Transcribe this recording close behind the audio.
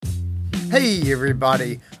Hey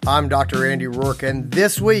everybody, I'm Dr. Andy Rourke, and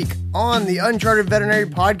this week on the Uncharted Veterinary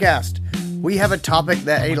Podcast, we have a topic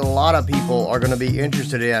that a lot of people are going to be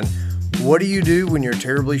interested in. What do you do when you're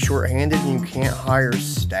terribly short-handed and you can't hire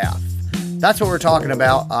staff? That's what we're talking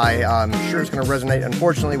about. I'm sure it's going to resonate,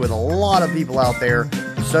 unfortunately, with a lot of people out there.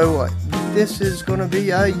 So this is going to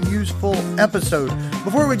be a useful episode.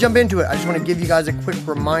 Before we jump into it, I just want to give you guys a quick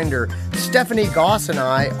reminder. Stephanie Goss and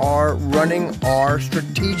I are running our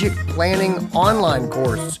strategic planning online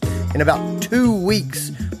course in about 2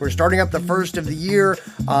 weeks. We're starting up the first of the year.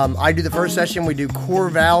 I do the first session. We do core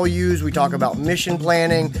values. We talk about mission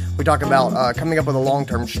planning. We talk about coming up with a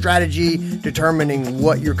long-term strategy, determining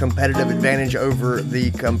what your competitive advantage over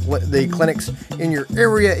the clinics in your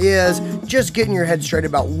area is, just getting your head straight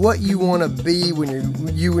about what you want to be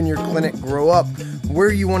when you and your clinic grow up, where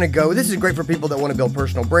you want to go. This is great for people that want to build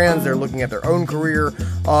personal brands. They're looking at their own career.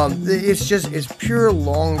 It's pure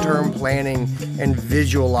long-term planning and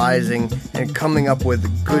visualizing and coming up with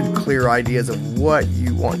good, clear ideas of what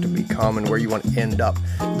you want to become and where you want to end up.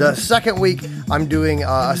 The second week, I'm doing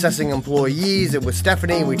assessing employees with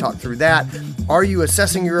Stephanie, and we talked through that. Are you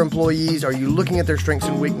assessing your employees? Are you looking at their strengths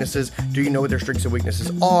and weaknesses? Do you know what their strengths and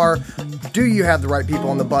weaknesses are? Do you have the right people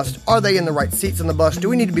on the bus? Are they in the right seats on the bus? Do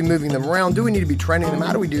we need to be moving them around? Do we need to be training them?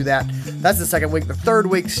 How do we do that? That's the second week. The third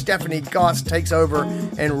week, Stephanie Goss takes over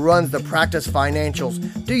and runs the practice financials.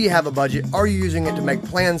 Do you have a budget? Are you using it to make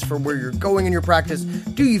plans for where you're going in your practice?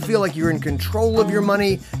 Do you feel like you're in control of your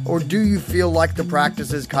money? Or do you feel like the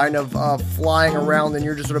practice is kind of flying around and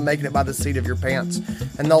you're just sort of making it by the seat of your pants?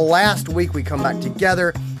 And the last week, we come back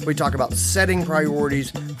together. We talk about setting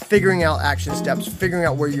priorities, figuring out action steps, figuring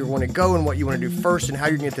out where you want to go and what you want to do first and how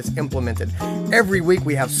you're going to get this implemented. Every week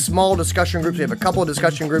we have small discussion groups. We have a couple of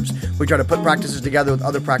discussion groups. We try to put practices together with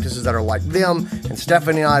other practices that are like them. And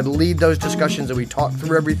Stephanie and I lead those discussions, and we talk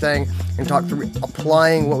through everything and talk through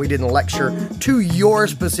applying what we did in the lecture to your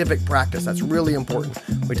specific practice. That's really important.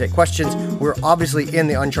 We take questions. We're obviously in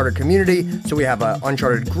the Uncharted community, so we have an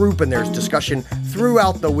Uncharted group, and there's discussion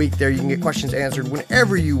throughout the week there. You can get questions answered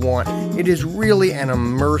whenever you want. It is really an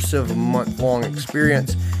immersive month-long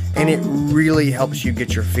experience, and it really helps you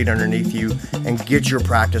get your feet underneath you and get your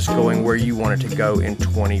practice going where you want it to go in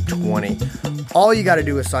 2020. All you got to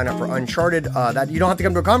do is sign up for Uncharted. That you don't have to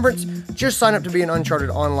come to a conference. Just sign up to be an Uncharted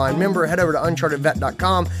online member. Head over to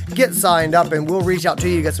unchartedvet.com, get signed up, and we'll reach out to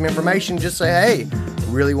you to get some information. Just say, hey,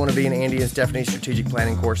 really want to be in Andy and Stephanie's strategic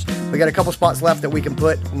planning course. We got a couple spots left that we can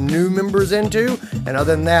put new members into, and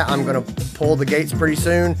other than that, I'm going to pull the gates pretty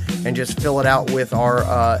soon and just fill it out with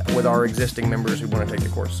our existing members who want to take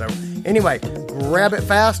the course. So anyway, grab it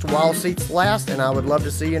fast while seats last, and I would love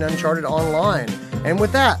to see you in Uncharted online. And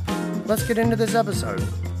with that, let's get into this episode.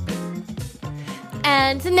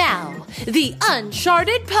 And now, the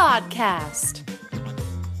Uncharted Podcast.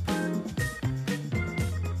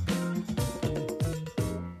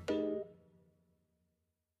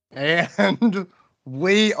 And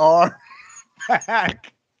we are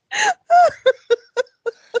back.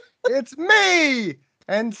 It's me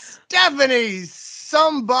and Stephanie,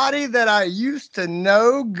 somebody that I used to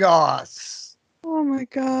know, Goss. Oh my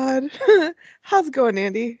God. How's it going,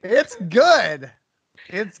 Andy? It's good.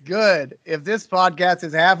 It's good. If this podcast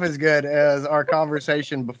is half as good as our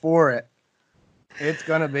conversation before it, it's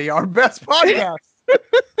going to be our best podcast.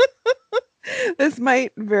 This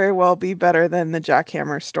might very well be better than the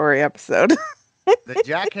Jackhammer story episode. The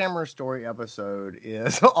Jackhammer story episode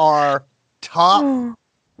is our top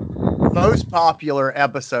most popular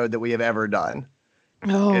episode that we have ever done.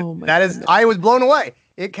 Oh, I was blown away.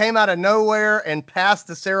 It came out of nowhere and passed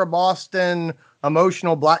the Sarah Boston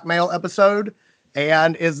emotional blackmail episode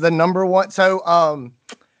and is the number one. So,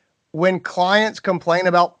 when clients complain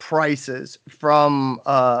about prices from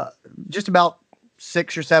just about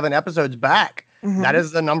 6 or 7 episodes back, that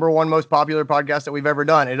is the number one most popular podcast that we've ever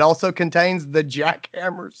done. It also contains the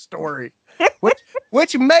Jackhammer story,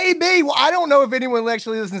 which may be, well, I don't know if anyone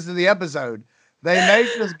actually listens to the episode. They may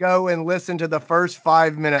just go and listen to the first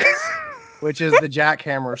 5 minutes, which is the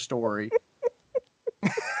Jackhammer story,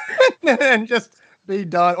 and just be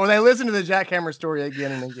done. Or they listen to the Jackhammer story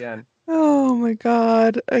again and again. Oh my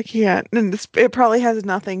God, I can't. And it probably has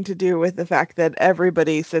nothing to do with the fact that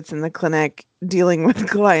everybody sits in the clinic dealing with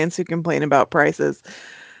clients who complain about prices.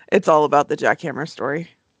 It's all about the Jackhammer story.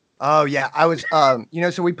 Oh yeah, I was,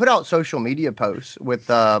 so we put out social media posts with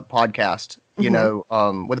the podcast, with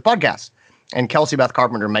the podcast, and Kelsey Beth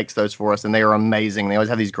Carpenter makes those for us, and they are amazing. They always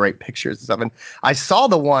have these great pictures and stuff. And I saw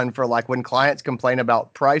the one for like when clients complain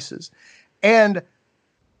about prices, and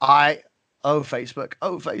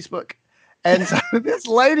Facebook. And so this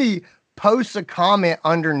lady posts a comment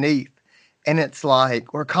underneath, and it's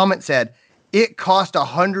like, or a comment said, it cost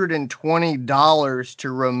 $120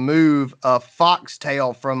 to remove a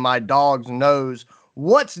foxtail from my dog's nose.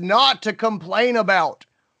 What's not to complain about?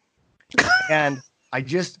 And I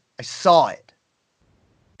saw it,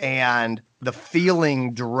 and the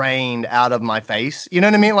feeling drained out of my face. You know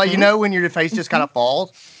what I mean? Like, when your face just kind of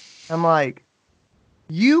falls. I'm like,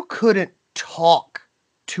 you couldn't talk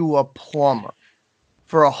to a plumber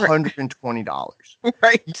for $120.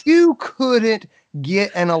 Right. You couldn't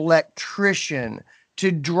get an electrician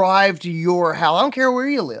to drive to your house. I don't care where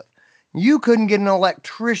you live. You couldn't get an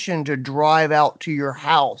electrician to drive out to your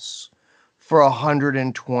house for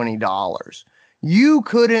 $120. You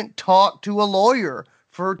couldn't talk to a lawyer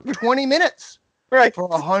for 20 minutes for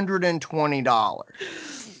 $120.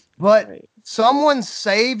 But someone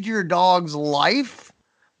saved your dog's life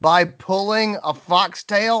by pulling a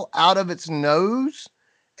foxtail out of its nose,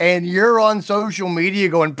 and you're on social media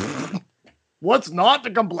going, what's not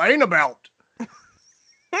to complain about?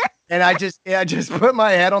 And I just put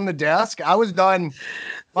my head on the desk. I was done.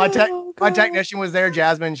 My technician was there,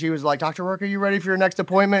 Jasmine. She was like, Dr. Rourke, are you ready for your next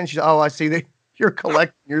appointment? And she's, oh, I see that you're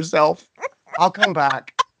collecting yourself. I'll come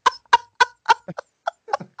back.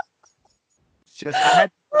 It's just, I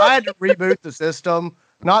had to reboot the system,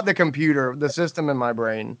 not the computer, the system in my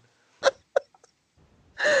brain.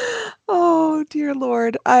 Oh, dear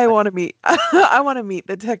Lord. I want to meet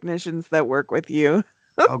the technicians that work with you.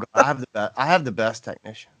 Oh, God, I have the best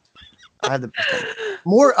technicians.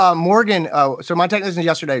 Morgan. So my technicians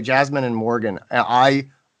yesterday, Jasmine and Morgan, I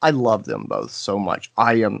love them both so much.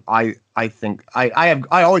 I think I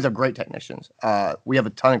always have great technicians. We have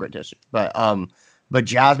a ton of great technicians, but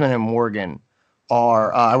Jasmine and Morgan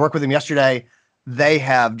are, I worked with them yesterday. They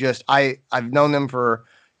have I've known them for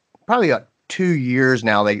probably 2 years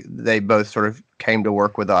now. They both sort of came to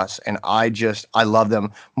work with us, and I love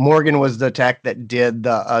them. Morgan was the tech that did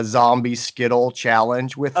the zombie Skittle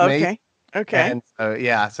challenge with me. Okay. And so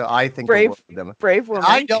I think brave woman.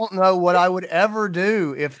 I don't know what I would ever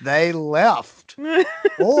do if they left,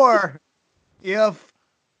 or if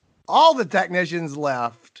all the technicians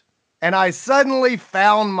left, and I suddenly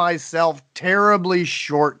found myself terribly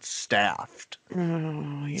short-staffed.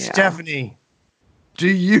 Oh, yeah. Stephanie, do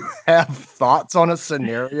you have thoughts on a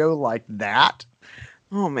scenario like that?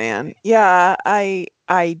 Oh, man. Yeah, I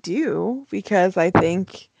do, because I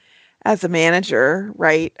think as a manager,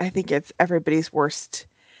 right, I think it's everybody's worst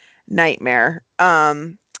nightmare.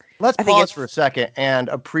 Let's pause for a second and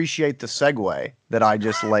appreciate the segue that I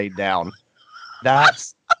just laid down.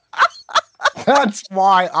 That's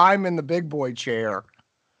why I'm in the big boy chair,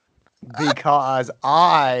 because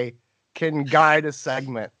I can guide a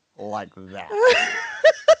segment like that.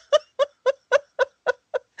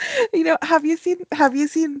 Have you seen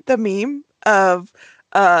the meme of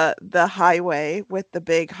the highway with the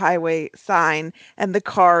big highway sign and the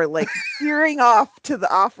car like veering off to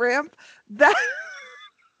the off ramp? That's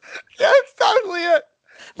totally it.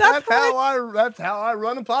 That's how I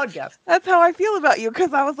run a podcast. That's how I feel about you,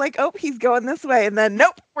 because I was like, oh, he's going this way, and then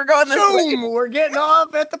nope, we're going this way. We're getting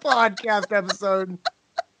off at the podcast episode.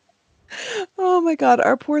 Oh my God,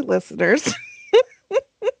 our poor listeners.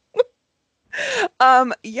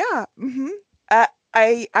 Yeah. Mm-hmm.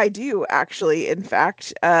 I do actually, in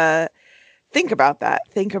fact, think about that.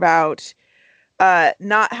 Think about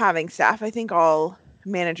not having staff. I think all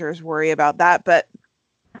managers worry about that, but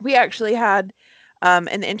we actually had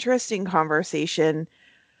an interesting conversation.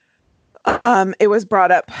 It was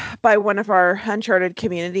brought up by one of our Uncharted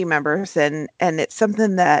community members, and it's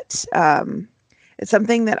something that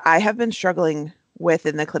I have been struggling with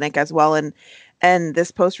in the clinic as well. And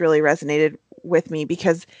this post really resonated with me,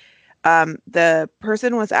 because the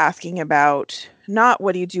person was asking about not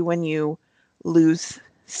what do you do when you lose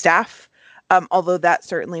staff, although that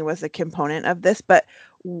certainly was a component of this, but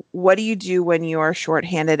what do you do when you are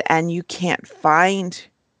shorthanded and you can't find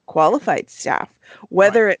qualified staff,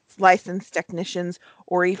 whether it's licensed technicians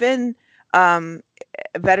or even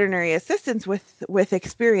veterinary assistants with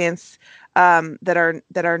experience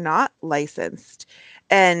that are not licensed.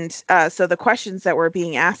 And so the questions that were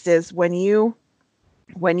being asked is, when you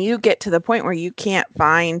get to the point where you can't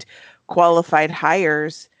find qualified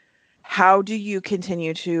hires, how do you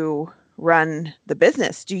continue to run the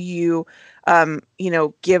business? Do you,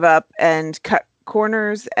 give up and cut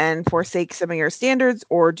corners and forsake some of your standards,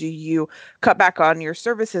 or do you cut back on your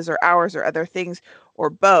services or hours or other things, or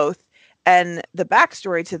both? And the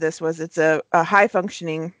backstory to this was, it's a high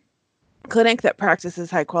functioning clinic that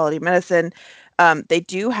practices high quality medicine. They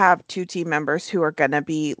do have 2 team members who are going to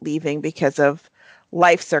be leaving because of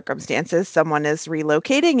life circumstances. Someone is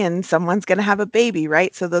relocating and someone's going to have a baby,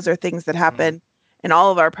 right? So those are things that happen in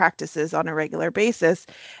all of our practices on a regular basis.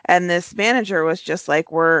 And this manager was just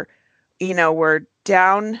like, we're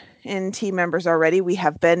down in team members already. We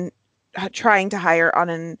have been trying to hire on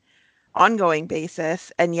an ongoing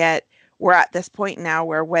basis. And yet we're at this point now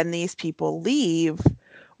where when these people leave,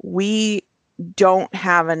 we don't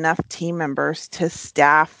have enough team members to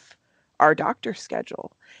staff our doctor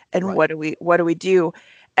schedule. And Right. what do we do?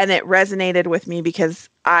 And it resonated with me because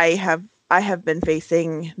I have been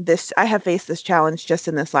facing this. I have faced this challenge just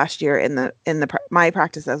in this last year my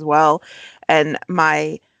practice as well. And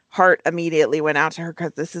my heart immediately went out to her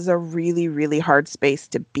because this is a really, really hard space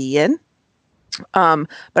to be in. But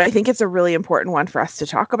I think it's a really important one for us to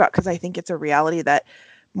talk about because I think it's a reality that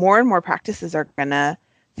more and more practices are going to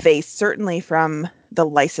face, certainly from the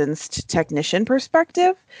licensed technician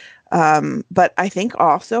perspective, but I think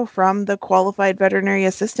also from the qualified veterinary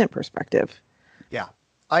assistant perspective. Yeah,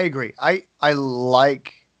 I agree. I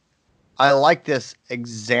like this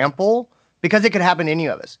example because it could happen to any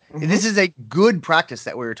of us. Mm-hmm. This is a good practice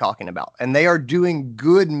that we were talking about, and they are doing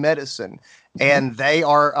good medicine, and they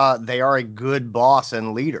are a good boss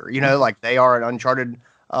and leader. Like they are an Uncharted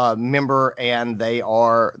member, and they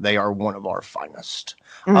are one of our finest.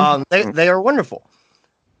 They are wonderful.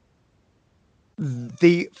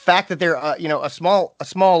 The fact that they're a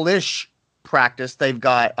smallish practice, they've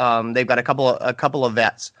got a couple of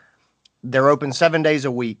vets. They're open 7 days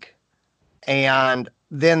a week, and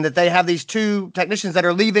then that they have these two technicians that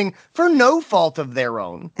are leaving for no fault of their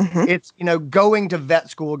own. Mm-hmm. It's going to vet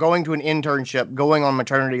school, going to an internship, going on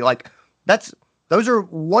maternity. Like those are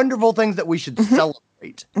wonderful things that we should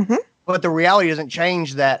celebrate. Mm-hmm. But the reality doesn't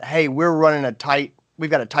change that. Hey, we've got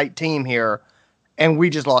a tight team here, and we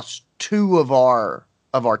just lost two of our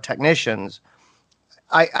technicians.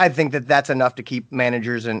 I think that's enough to keep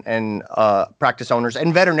managers and practice owners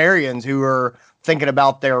and veterinarians who are thinking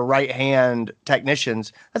about their right-hand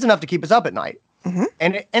technicians. That's enough to keep us up at night. Mm-hmm.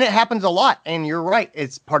 And it happens a lot. And you're right.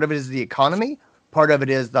 It's part of it is the economy. Part of it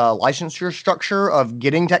is the licensure structure of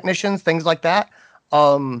getting technicians, things like that.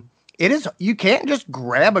 You can't just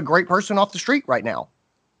grab a great person off the street right now.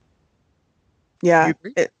 Yeah.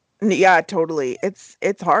 Yeah, totally.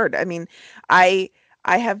 It's hard. I mean, I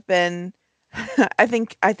have been, I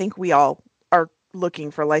think we all are looking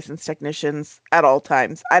for licensed technicians at all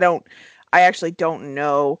times. I actually don't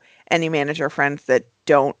know any manager friends that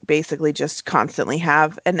don't basically just constantly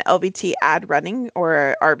have an LVT ad running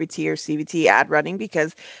or a RVT or CVT ad running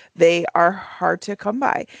because they are hard to come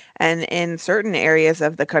by. And in certain areas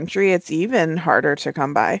of the country, it's even harder to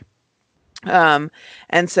come by.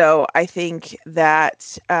 And so I think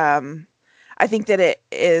that it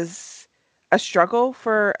is a struggle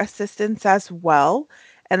for assistants as well.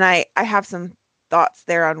 And I have some thoughts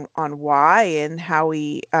there on why and how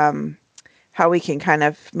we can kind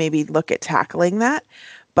of maybe look at tackling that.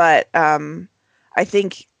 But I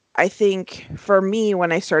think for me,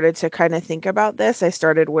 when I started to kind of think about this, I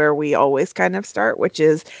started where we always kind of start, which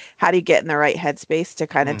is how do you get in the right headspace to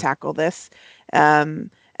kind of tackle this?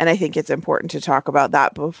 And I think it's important to talk about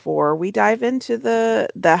that before we dive into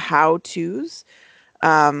the how-tos.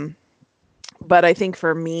 But I think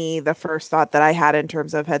for me, the first thought that I had in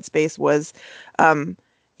terms of headspace was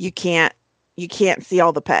you can't see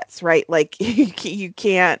all the pets, right? Like you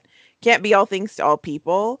can't be all things to all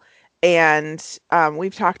people. And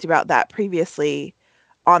we've talked about that previously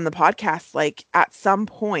on the podcast. Like at some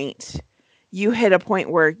point, you hit a point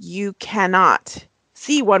where you cannot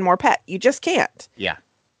see one more pet. You just can't. Yeah.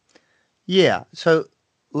 Yeah. So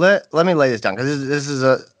let me lay this down because this is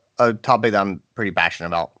a topic that I'm pretty passionate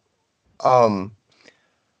about.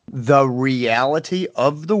 The reality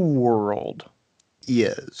of the world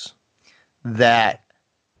is that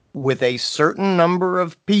with a certain number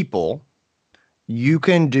of people, you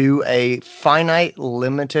can do a finite,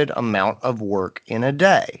 limited amount of work in a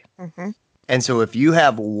day. Mm-hmm. And so if you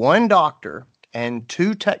have one doctor and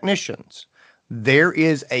two technicians, there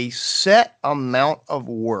is a set amount of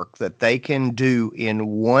work that they can do in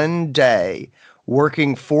one day,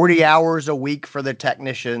 working 40 hours a week for the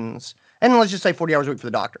technicians. And let's just say 40 hours a week for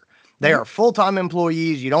the doctor. They are full-time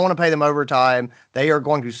employees. You don't want to pay them overtime. They are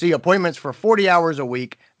going to see appointments for 40 hours a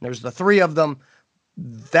week. There's the three of them.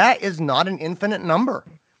 That is not an infinite number.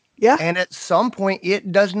 Yeah. And at some point,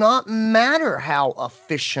 it does not matter how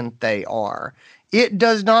efficient they are. It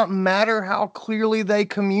does not matter how clearly they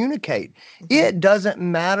communicate. It doesn't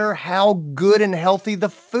matter how good and healthy the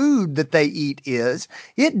food that they eat is.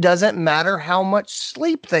 It doesn't matter how much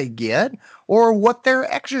sleep they get or what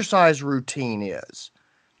their exercise routine is.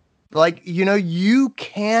 Like, you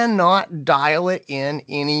cannot dial it in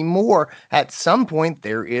anymore. At some point,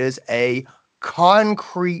 there is a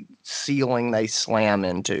concrete ceiling they slam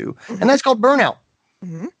into, and that's called burnout.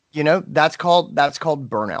 Mm-hmm. That's called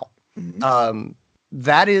burnout. Mm-hmm.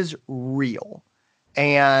 That is real.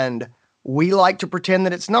 And we like to pretend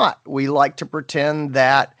that it's not. We like to pretend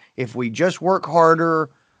that if we just work harder,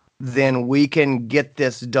 then we can get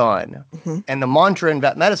this done. Mm-hmm. And the mantra in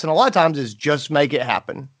vet medicine a lot of times is just make it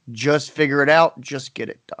happen. Just figure it out. Just get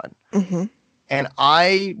it done. Mm-hmm. And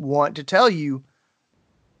I want to tell you,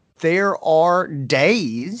 there are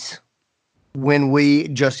days when we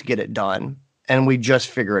just get it done and we just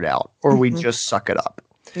figure it out, or we just suck it up.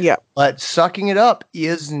 Yeah. But sucking it up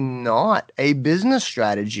is not a business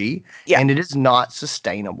strategy, and it is not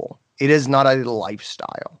sustainable. It is not a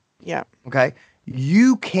lifestyle. Yeah. Okay.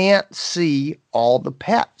 You can't see all the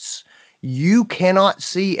pets. You cannot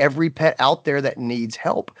see every pet out there that needs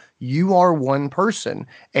help. You are one person,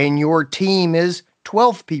 and your team is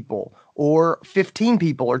 12 people or 15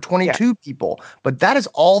 people or 22 people. But that is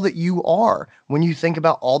all that you are when you think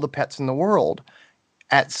about all the pets in the world.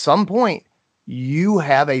 At some point, you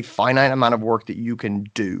have a finite amount of work that you can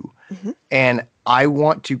do. Mm-hmm. And I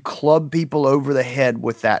want to club people over the head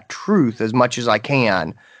with that truth as much as I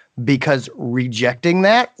can, because rejecting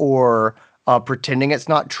that or pretending it's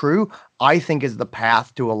not true, I think is the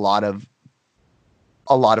path to a lot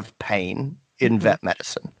of pain in vet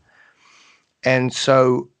medicine. And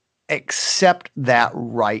so accept that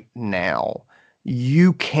right now.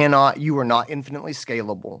 You are not infinitely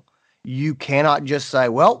scalable. You cannot just say,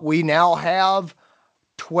 well, we now have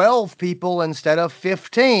 12 people instead of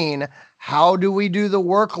 15. How do we do the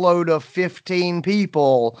workload of 15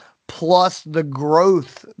 people plus the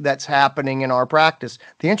growth that's happening in our practice?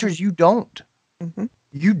 The answer is you don't. Mm-hmm.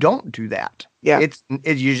 You don't do that. Yeah.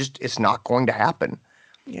 It's not going to happen.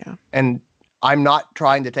 Yeah. And I'm not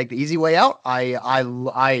trying to take the easy way out.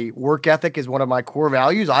 I work ethic is one of my core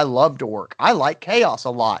values. I love to work. I like chaos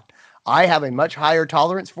a lot. I have a much higher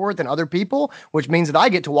tolerance for it than other people, which means that I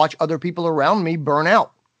get to watch other people around me burn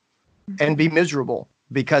out and be miserable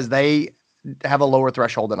because they have a lower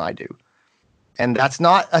threshold than I do. And that's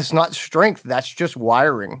not strength. That's just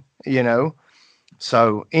wiring,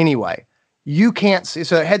 So anyway, you can't see.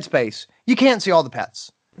 So headspace, you can't see all the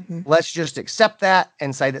pets. Mm-hmm. Let's just accept that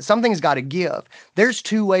and say that something's got to give. There's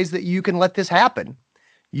two ways that you can let this happen.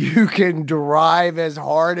 You can drive as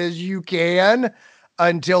hard as you can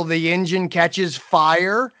until the engine catches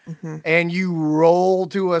fire and you roll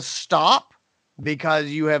to a stop because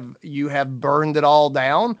you have burned it all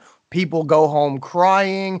down. People go home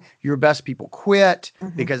crying. Your best people quit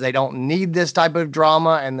because they don't need this type of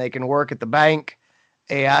drama and they can work at the bank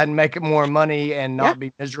and make it more money and not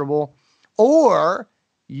be miserable. Or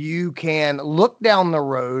you can look down the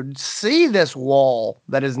road, see this wall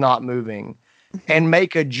that is not moving, and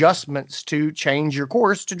make adjustments to change your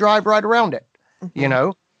course to drive right around it,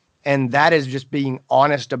 And that is just being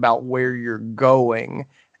honest about where you're going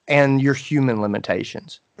and your human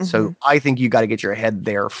limitations. Mm-hmm. So I think you got to get your head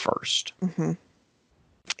there first. Mm-hmm.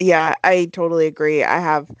 Yeah, I totally agree. I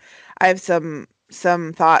have some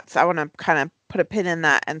thoughts. I want to kind of put a pin in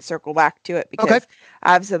that and circle back to it because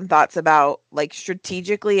I have some thoughts about, like,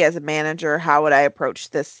 strategically as a manager, how would I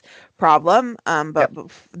approach this problem? But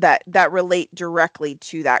that relate directly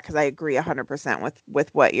to that, because I agree 100%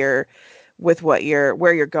 with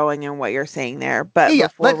where you're going and what you're saying there. But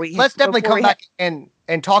let's definitely come back and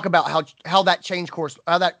talk about how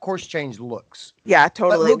that course change looks. Yeah,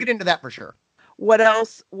 totally. But we'll get into that for sure. What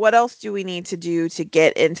else do we need to do to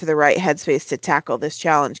get into the right headspace to tackle this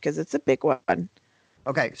challenge? Because it's a big one.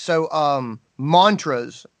 Okay. So,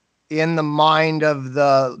 mantras in the mind of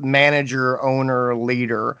the manager, owner,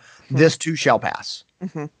 leader, this too shall pass.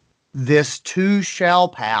 Mm-hmm. This too shall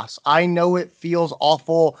pass. I know it feels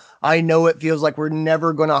awful. I know it feels like we're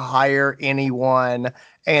never going to hire anyone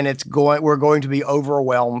and we're going to be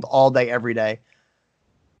overwhelmed all day, every day.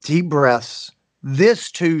 Deep breaths. This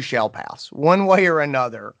too shall pass. One way or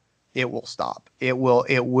another, it will stop. It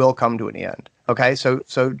will come to an end. Okay. So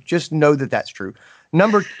just know that that's true.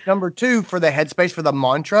 Number two for the headspace, for the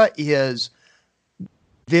mantra, is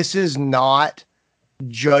this is not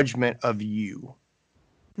judgment of you.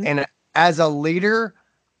 Mm-hmm. And as a leader,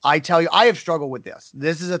 I tell you, I have struggled with this.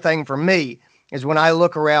 This is a thing for me, is when I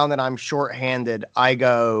look around and I'm shorthanded, I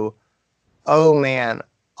go, oh man,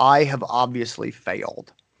 I have obviously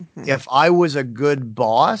failed. Mm-hmm. If I was a good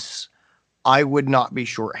boss, I would not be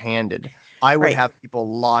shorthanded. I would have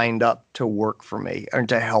people lined up to work for me and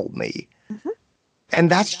to help me. Mm-hmm. And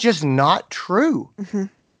that's just not true. Mm-hmm.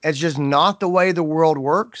 It's just not the way the world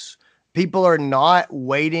works. People are not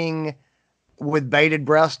waiting with bated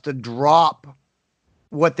breath to drop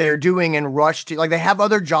what they're doing and rush to, like, they have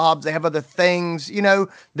other jobs, they have other things,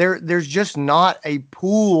 there's just not a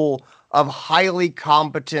pool of highly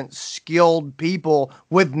competent, skilled people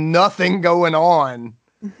with nothing going on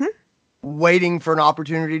waiting for an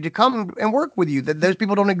opportunity to come and work with you. That those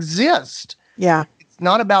people don't exist. Yeah. It's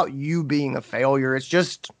not about you being a failure. It's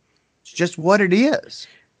just what it is.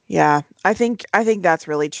 Yeah, I think that's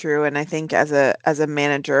really true, and I think as a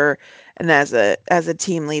manager and as a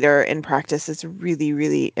team leader in practice, it's really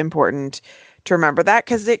really important to remember that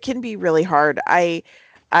because it can be really hard. I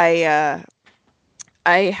I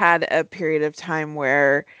had a period of time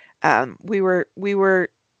where we were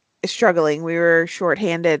struggling, we were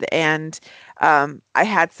shorthanded, and I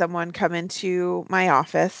had someone come into my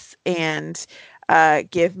office and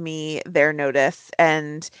give me their notice,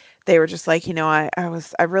 and they were just like,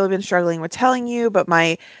 I've really been struggling with telling you, but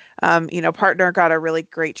my partner got a really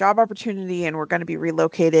great job opportunity and we're going to be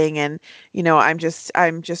relocating. And,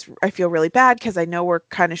 I feel really bad because I know we're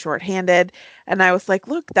kind of shorthanded. And I was like,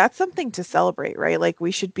 look, that's something to celebrate, right? Like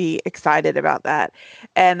we should be excited about that.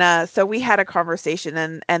 And so we had a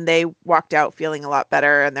conversation and they walked out feeling a lot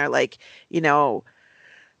better. And they're like,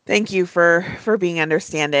 thank you for being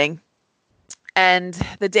understanding. And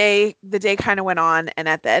the day kind of went on, and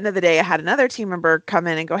at the end of the day I had another team member come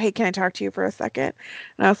in and go, hey, can I talk to you for a second?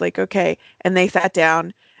 And I was like, okay. And they sat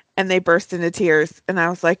down and they burst into tears, and I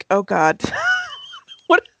was like, oh God,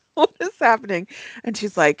 what is happening? And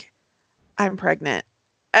she's like, I'm pregnant.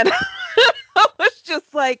 And I was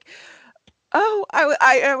just like, oh,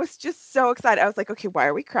 I was just so excited. I was like, okay, why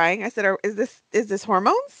are we crying? I said, is this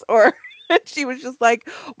hormones? Or and she was just like,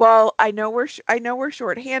 well, I know we're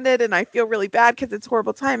shorthanded and I feel really bad because it's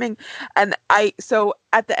horrible timing. And so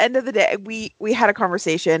at the end of the day, we had a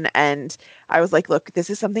conversation and I was like, look, this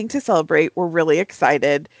is something to celebrate. We're really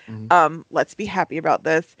excited. Let's be happy about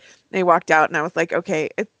this. And they walked out and I was like, okay,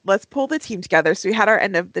 let's pull the team together. So we had our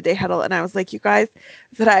end of the day huddle and I was like, you guys,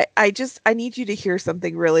 that I need you to hear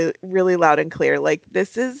something really, really loud and clear. Like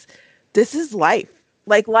this is life.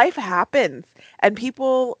 Like life happens and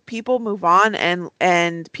people move on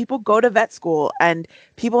and people go to vet school and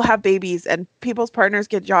people have babies and people's partners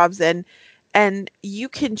get jobs and you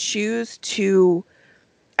can choose to,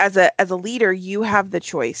 as a leader, you have the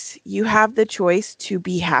choice. You have the choice to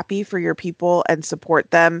be happy for your people and support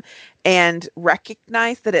them and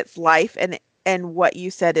recognize that it's life. And what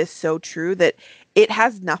you said is so true, that it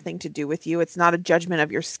has nothing to do with you. It's not a judgment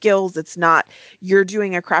of your skills. It's not you're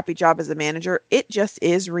doing a crappy job as a manager. It just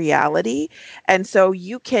is reality. And so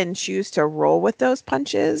you can choose to roll with those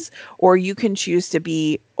punches or you can choose to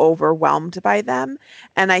be overwhelmed by them.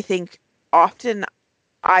 And I think often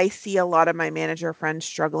I see a lot of my manager friends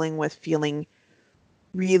struggling with feeling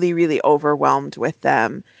really, really overwhelmed with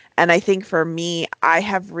them. And I think for me, I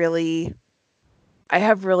have really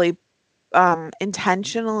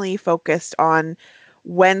intentionally focused on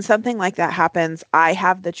when something like that happens, I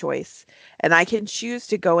have the choice and I can choose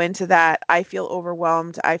to go into that. I feel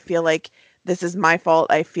overwhelmed. I feel like this is my fault.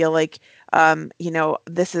 I feel like,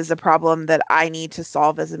 this is a problem that I need to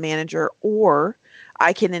solve as a manager, or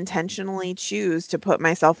I can intentionally choose to put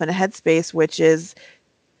myself in a headspace, which is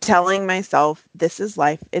telling myself this is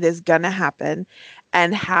life. It is going to happen.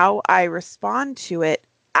 And how I respond to it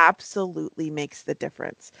absolutely makes the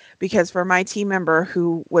difference. Because for my team member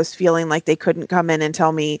who was feeling like they couldn't come in and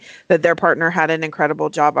tell me that their partner had an incredible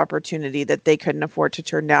job opportunity that they couldn't afford to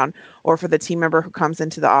turn down, or for the team member who comes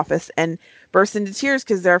into the office and bursts into tears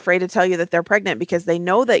because they're afraid to tell you that they're pregnant because they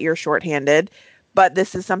know that you're shorthanded, but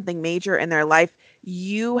this is something major in their life,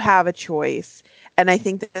 you have a choice. And I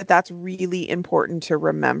think that that's really important to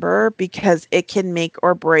remember because it can make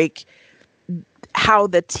or break how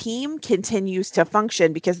the team continues to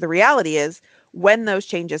function, because the reality is when those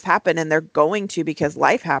changes happen, and they're going to because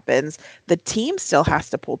life happens, the team still has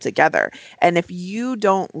to pull together. And if you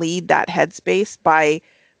don't lead that headspace by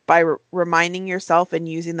reminding yourself and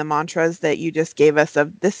using the mantras that you just gave us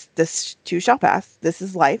of this too shall pass, this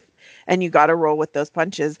is life, and you got to roll with those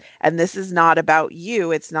punches, and this is not about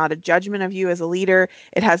you, it's not a judgment of you as a leader,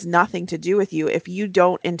 it has nothing to do with you. If you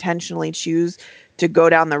don't intentionally choose to go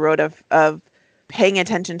down the road of paying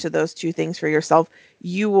attention to those two things for yourself,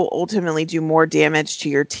 you will ultimately do more damage to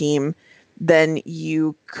your team than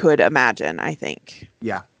you could imagine, I think.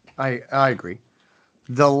 Yeah, I agree.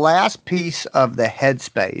 The last piece of the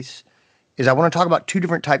headspace is I want to talk about two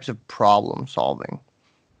different types of problem solving.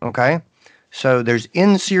 Okay? So there's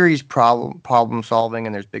in-series problem solving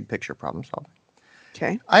and there's big picture problem solving.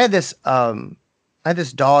 Okay. I had this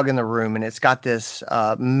dog in the room and it's got this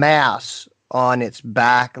mass on its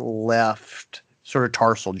back left sort of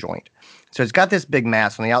tarsal joint. So it's got this big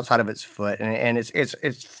mass on the outside of its foot, and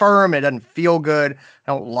it's firm. It doesn't feel good.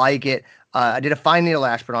 I don't like it. I did a fine needle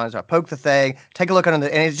aspirin on it. So I poked the thing, take a look under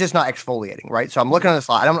and it's just not exfoliating, right? So I'm looking on the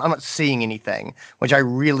slide. I'm not seeing anything, which I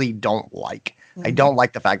really don't like. Mm-hmm. I don't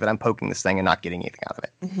like the fact that I'm poking this thing and not getting anything out of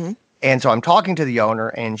it. Mm-hmm. And so I'm talking to the owner,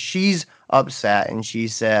 and she's upset, and she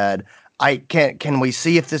said, can we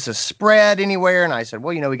see if this is spread anywhere? And I said,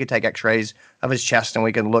 well, we could take x-rays of his chest and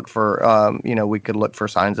we could look for,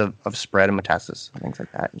 signs of spread and metastasis and things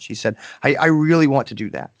like that. And she said, I really want to do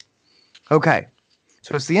that. Okay.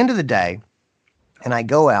 So it's the end of the day, and I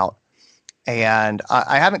go out, and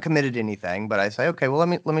I haven't committed anything, but I say, okay, well,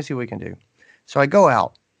 let me see what we can do. So I go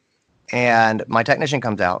out, and my technician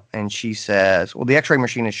comes out, and she says, well, the x-ray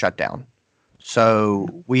machine is shut down. So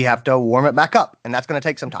we have to warm it back up, and that's going to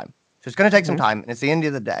take some time. So it's going to take some time, and it's the end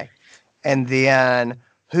of the day. And then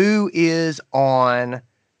who is on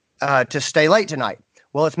to stay late tonight?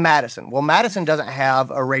 Well, it's Madison. Well, Madison doesn't have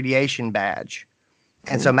a radiation badge,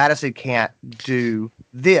 and so Madison can't do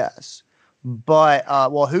this. But,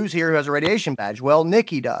 who's here who has a radiation badge? Well,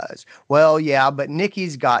 Nikki does. Well, yeah, but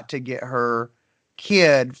Nikki's got to get her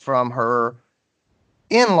kid from her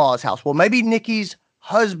in-laws' house. Well, maybe Nikki's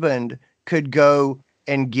husband could go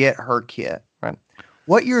and get her kid, right?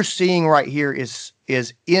 What you're seeing right here is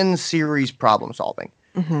in-series problem solving.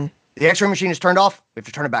 Mm-hmm. The x-ray machine is turned off. We have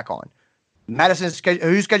to turn it back on. Madison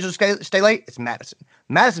who's scheduled to stay late? It's Madison.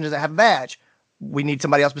 Madison doesn't have a badge. We need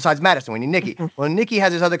somebody else besides Madison. We need Nikki. Mm-hmm. Well, Nikki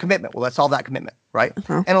has this other commitment. Well, let's solve that commitment, right?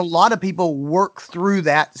 Mm-hmm. And a lot of people work through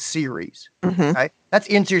that series. Mm-hmm. Okay? That's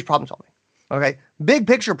in-series problem solving. Okay? Big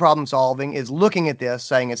picture problem solving is looking at this,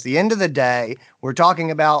 saying it's the end of the day. We're talking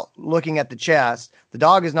about looking at the chest. The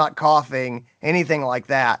dog is not coughing, anything like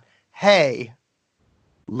that. Hey,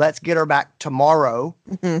 let's get her back tomorrow,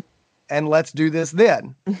 and let's do this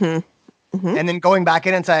then. Mm-hmm. Mm-hmm. And then going back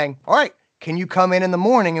in and saying, all right, can you come in the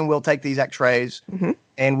morning and we'll take these x-rays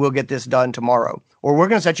and we'll get this done tomorrow? Or we're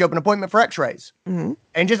going to set you up an appointment for x-rays. Mm-hmm.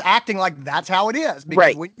 And just acting like that's how it is.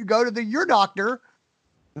 Because when you go to your doctor,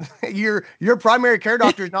 your primary care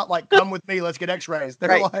doctor is not like, come with me, let's get x-rays.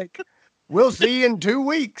 They're like, we'll see you in 2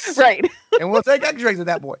 weeks. Right. And we'll take x-rays at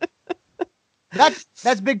that point. That's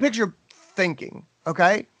big picture thinking.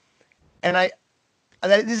 Okay. And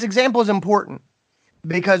this example is important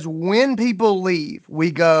because when people leave, we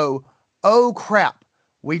go, oh crap,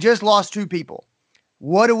 we just lost 2 people.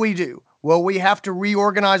 What do? Well, we have to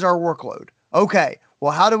reorganize our workload. Okay,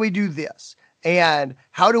 well, how do we do this? And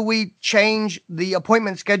how do we change the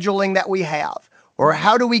appointment scheduling that we have? Or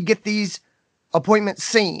how do we get these appointments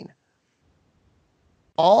seen?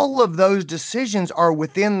 All of those decisions are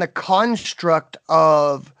within the construct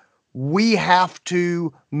of we have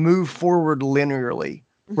to move forward linearly,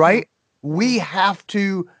 right? We have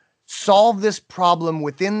to solve this problem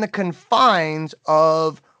within the confines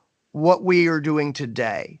of what we are doing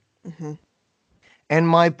today. Mm-hmm. And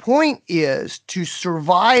my point is to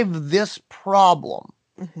survive this problem,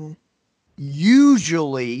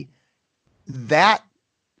 usually that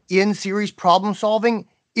in-series problem solving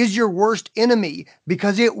is your worst enemy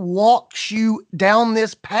because it walks you down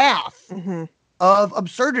this path of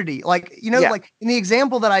absurdity. Like, like in the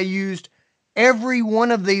example that I used, every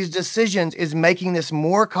one of these decisions is making this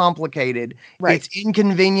more complicated. Right. It's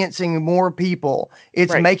inconveniencing more people.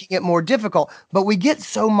 It's making it more difficult. But we get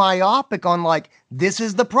so myopic on like, this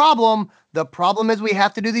is the problem. The problem is we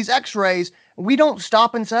have to do these x-rays. We don't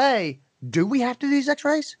stop and say, do we have to do these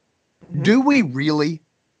x-rays? Mm-hmm. Do we really?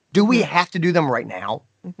 Do we have to do them right now?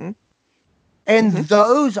 Mm-hmm. And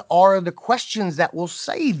those are the questions that will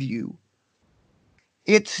save you.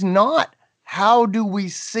 It's not, how do we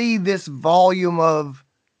see this volume of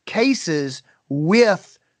cases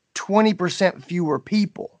with 20% fewer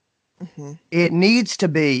people? Mm-hmm. It needs to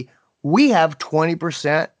be, we have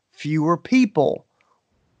 20% fewer people.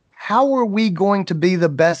 How are we going to be the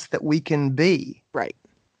best that we can be? Right.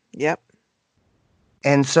 Yep.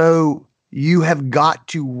 And so you have got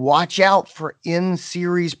to watch out for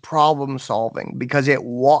in-series problem solving because it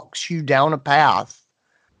walks you down a path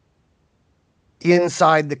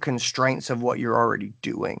inside the constraints of what you're already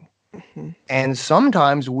doing. Mm-hmm. And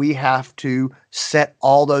sometimes we have to set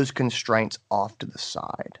all those constraints off to the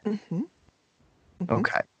side. Mm-hmm. Mm-hmm.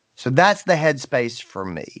 Okay. So that's the headspace for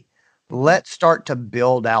me. Let's start to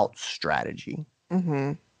build out strategy.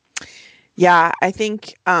 Mm-hmm. Yeah, I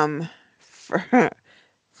think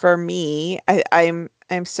for me,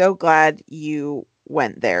 I'm so glad you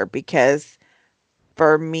went there because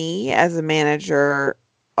for me as a manager,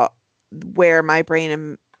 where my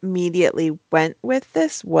brain immediately went with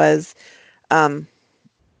this was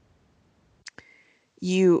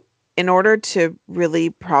in order to really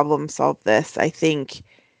problem solve this, I think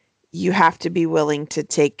you have to be willing to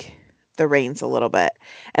take the reins a little bit.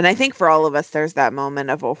 And I think for all of us, there's that moment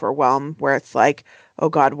of overwhelm where it's like, oh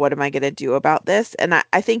God, what am I going to do about this? And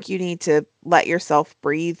I think you need to let yourself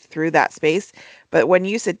breathe through that space. But when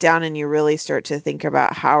you sit down and you really start to think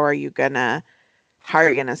about how are you going to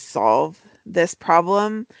solve this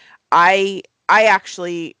problem, I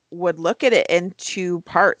actually would look at it in two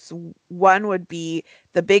parts. One would be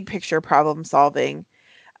the big picture problem solving.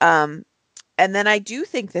 Um, and then I do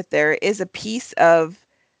think that there is a piece of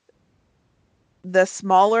the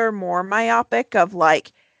smaller, more myopic of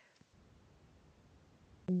like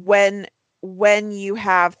when you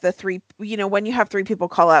have the three, when you have three people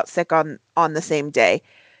call out sick on the same day,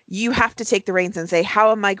 you have to take the reins and say,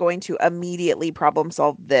 how am I going to immediately problem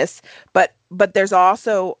solve this? But there's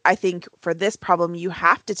also, I think for this problem, you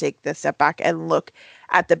have to take this step back and look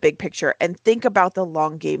at the big picture and think about the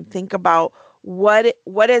long game. Think about what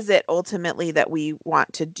is it ultimately that we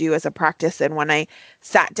want to do as a practice. And when I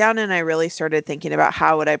sat down and I really started thinking about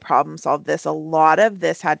how would I problem solve this, a lot of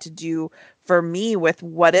this had to do for me with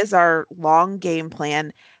what is our long game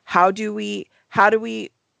plan? How do we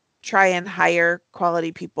try and hire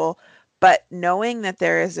quality people? But knowing that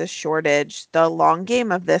there is a shortage, the long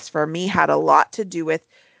game of this for me had a lot to do with,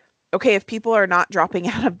 okay, if people are not dropping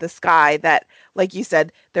out of the sky, that, like you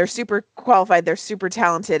said, they're super qualified, they're super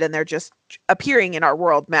talented, and they're just appearing in our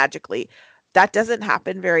world magically. That doesn't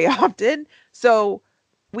happen very often. So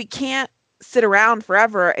we can't sit around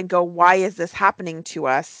forever and go, why is this happening to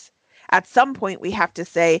us? At some point, we have to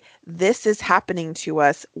say, this is happening to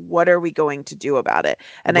us. What are we going to do about it?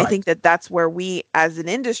 And I Right. think that that's where we as an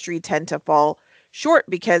industry tend to fall short,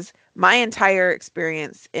 because my entire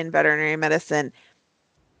experience in veterinary medicine,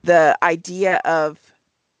 the idea of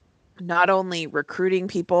not only recruiting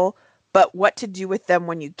people, but what to do with them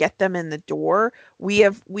when you get them in the door,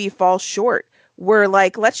 we fall short. We're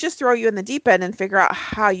like, let's just throw you in the deep end and figure out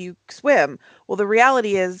how you swim. Well, the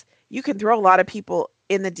reality is you can throw a lot of people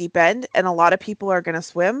in the deep end and a lot of people are going to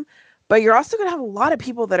swim, but you're also going to have a lot of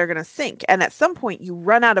people that are going to sink. And at some point you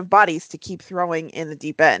run out of bodies to keep throwing in the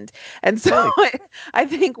deep end. And so Totally. I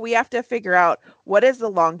think we have to figure out, what is the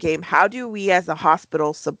long game? How do we as a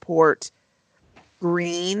hospital support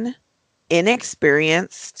green,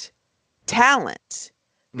 inexperienced talent?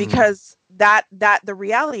 Mhm. Because that the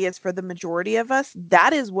reality is, for the majority of us,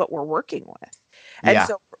 that is what we're working with. And Yeah.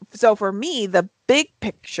 so for me, the big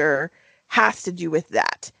picture has to do with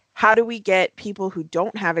that. How do we get people who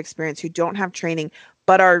don't have experience, who don't have training,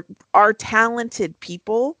 but are talented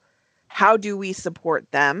people? How do we support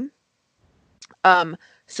them,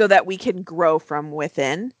 so that we can grow from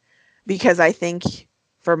within? Because I think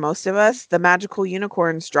for most of us, the magical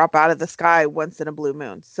unicorns drop out of the sky once in a blue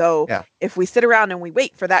moon. So Yeah. if we sit around and we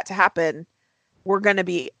wait for that to happen, we're going to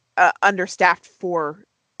be understaffed for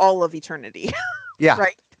all of eternity, Yeah.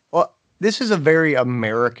 right? Well, this is a very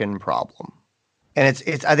American problem. And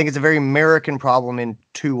it's I think it's a very American problem in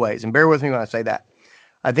two ways. And bear with me when I say that.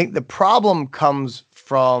 I think the problem comes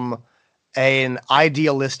from an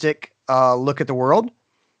idealistic look at the world.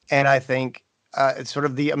 And I think it's sort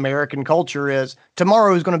of the American culture is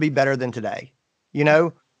tomorrow is going to be better than today. You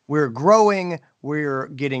know, we're growing, we're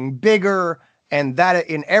getting bigger, and that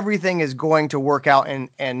in everything is going to work out.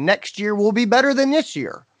 And next year will be better than this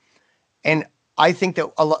year. And I think that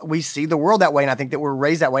we see the world that way, and I think that we're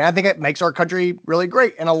raised that way. And I think it makes our country really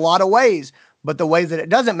great in a lot of ways. But the ways that it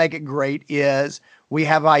doesn't make it great is we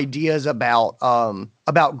have ideas about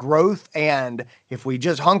growth, and if we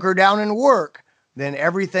just hunker down and work, then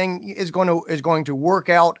everything is going to work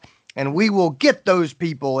out, and we will get those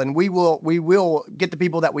people, and we will get the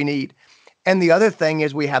people that we need. And the other thing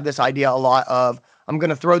is we have this idea a lot of, I'm going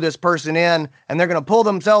to throw this person in and they're going to pull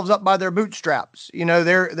themselves up by their bootstraps. You know,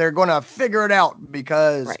 they're going to figure it out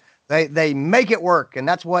because Right. they make it work, and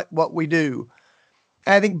that's what we do.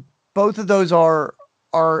 And I think both of those are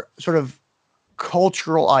sort of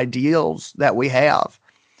cultural ideals that we have,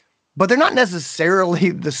 but they're not necessarily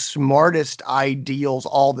the smartest ideals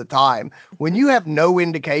all the time. When you have no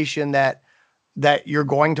indication that you're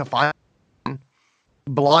going to find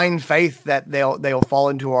blind faith that they'll fall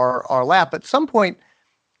into our lap at some point,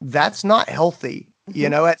 that's not healthy. You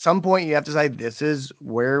Mhm. know, at some point you have to say, this is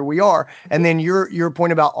where we are. And then your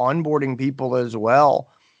point about onboarding people as well.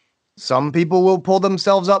 Some people will pull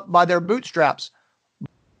themselves up by their bootstraps,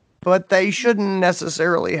 but they shouldn't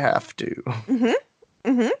necessarily have to. Mhm.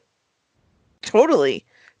 Mhm. Totally.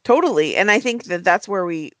 Totally. And I think that that's where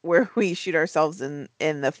we shoot ourselves in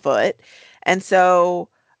the foot. And so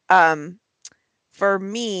um for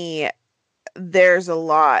me, there's a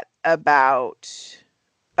lot about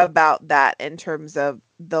about that in terms of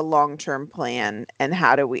the long-term plan and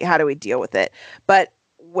how do we deal with it. But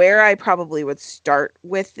where I probably would start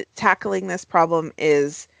with tackling this problem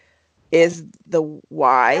is the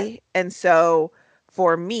why. And so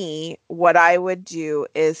for me, what I would do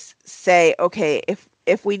is say, okay,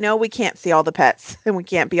 if we know we can't see all the pets and we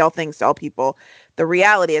can't be all things to all people, the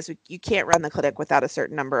reality is you can't run the clinic without a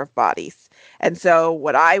certain number of bodies. And so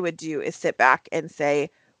what I would do is sit back and say,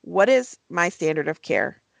 what is my standard of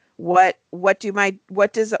care? What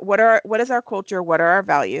is our culture? What are our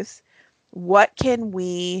values? What can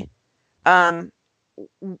we um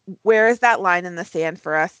where is that line in the sand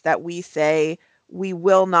for us that we say we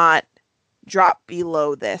will not drop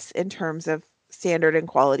below this in terms of standard and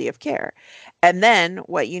quality of care? And then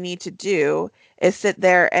what you need to do is sit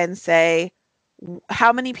there and say,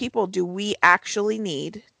 how many people do we actually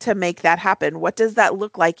need to make that happen? What does that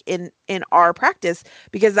look like in our practice?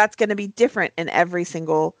 Because that's going to be different in every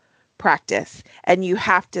single practice. And you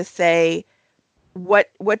have to say,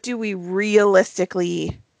 what do we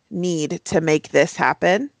realistically need to make this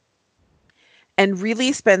happen? And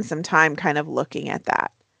really spend some time kind of looking at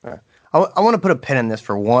that. I want to put a pin in this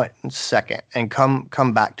for 1 second and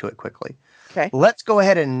come back to it quickly. Okay. Let's go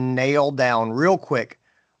ahead and nail down real quick.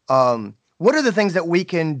 What are the things that we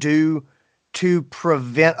can do to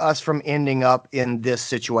prevent us from ending up in this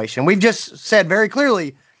situation? We've just said very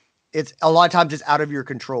clearly, it's a lot of times it's out of your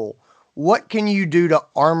control. What can you do to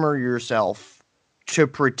armor yourself to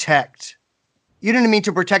protect? You know what I mean?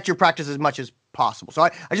 To protect your practice as much as possible. So I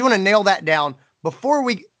just want to nail that down before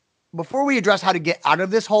we address how to get out of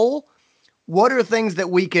this hole. What are things that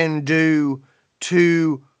we can do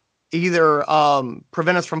to either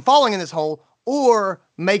prevent us from falling in this hole or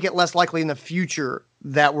make it less likely in the future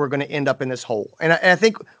that we're going to end up in this hole? And I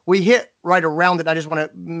think we hit right around it. I just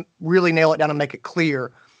want to really nail it down and make it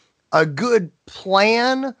clear. A good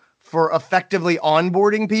plan for effectively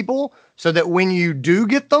onboarding people so that when you do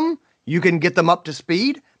get them, you can get them up to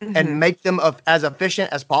speed and make them as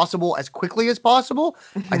efficient as possible, as quickly as possible.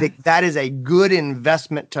 I think that is a good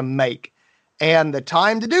investment to make. And the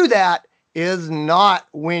time to do that is not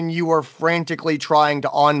when you are frantically trying to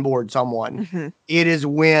onboard someone. It is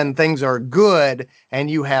when things are good and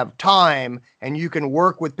you have time and you can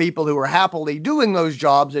work with people who are happily doing those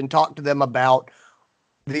jobs and talk to them about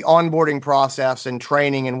the onboarding process and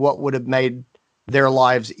training and what would have made their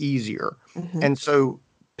lives easier. And so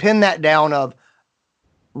pin that down of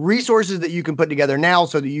resources that you can put together now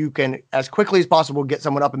so that you can, as quickly as possible, get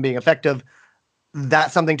someone up and being effective.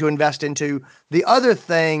 That's something to invest into. The other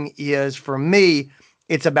thing is, for me,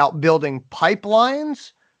 it's about building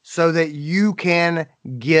pipelines so that you can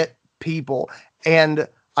get people. And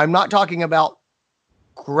I'm not talking about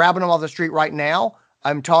grabbing them off the street right now.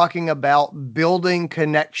 I'm talking about building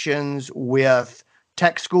connections with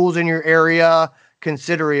tech schools in your area.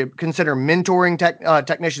 Consider mentoring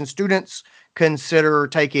technician students. Consider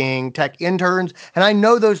taking tech interns. And I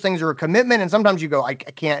know those things are a commitment, and sometimes you go, I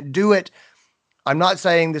can't do it. I'm not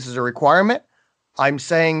saying this is a requirement. I'm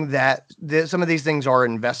saying that some of these things are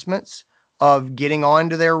investments of getting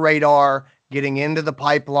onto their radar, getting into the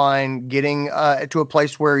pipeline, getting to a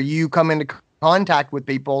place where you come into contact with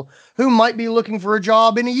people who might be looking for a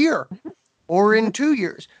job in a year or in 2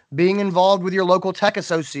 years, being involved with your local tech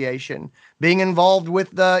association, being involved with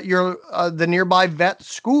the nearby vet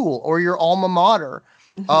school or your alma mater,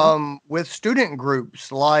 with student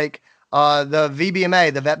groups like the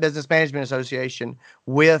VBMA, the Vet Business Management Association,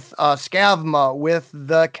 with SCAVMA, with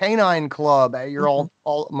the Canine Club at your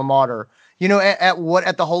alma mater, at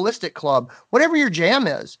the Holistic Club, whatever your jam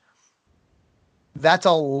is. That's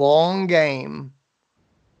a long game,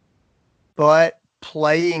 but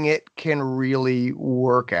playing it can really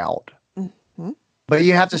work out. But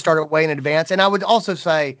you have to start it way in advance. And I would also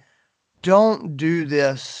say, don't do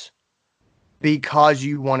this because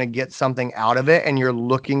you want to get something out of it and you're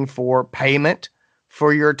looking for payment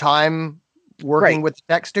for your time working with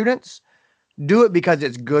tech students. Do it because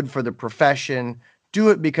it's good for the profession. Do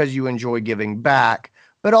it because you enjoy giving back.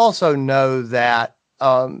 But also know that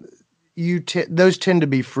those tend to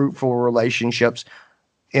be fruitful relationships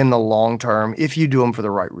in the long term if you do them for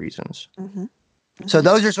the right reasons. So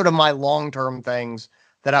those are sort of my long-term things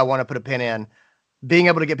that I want to put a pin in. Being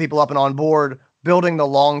able to get people up and on board, building the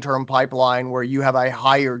long-term pipeline where you have a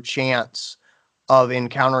higher chance of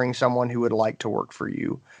encountering someone who would like to work for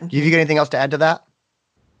you. Do you get anything else to add to that?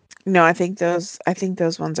 No, I think those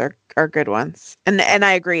ones are good ones. And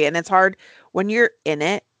I agree. And it's hard when you're in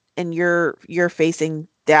it and you're facing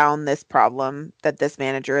down this problem that this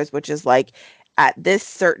manager is, which is like, at this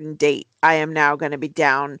certain date, I am now going to be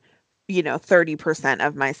down, 30%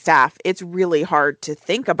 of my staff, it's really hard to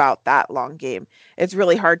think about that long game. It's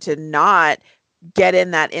really hard to not get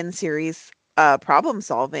in that in-series problem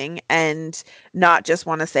solving and not just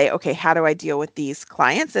want to say, okay, how do I deal with these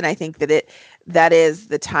clients? And I think that is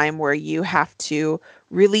the time where you have to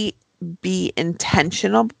really be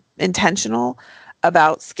intentional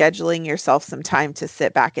about scheduling yourself some time to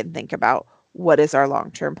sit back and think about, what is our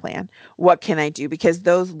long-term plan? What can I do? Because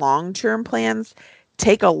those long-term plans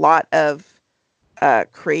take a lot of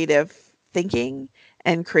creative thinking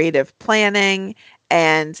and creative planning.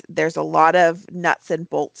 And there's a lot of nuts and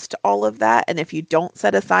bolts to all of that. And if you don't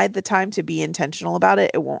set aside the time to be intentional about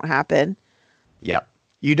it, it won't happen. Yeah.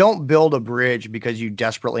 You don't build a bridge because you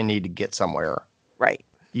desperately need to get somewhere. Right.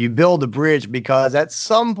 You build a bridge because at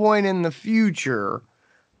some point in the future,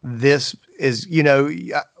 this is,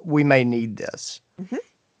 we may need this. Mm-hmm.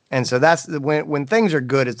 And so that's when things are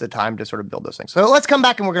good, is the time to sort of build those things. So let's come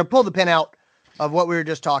back and we're going to pull the pin out of what we were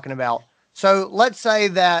just talking about. So let's say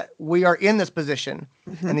that we are in this position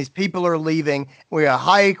and these people are leaving. We have a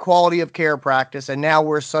high quality of care practice, and now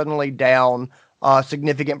we're suddenly down a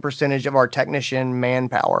significant percentage of our technician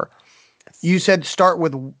manpower. Yes. You said start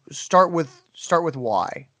with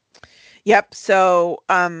why. Yep. So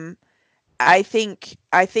I think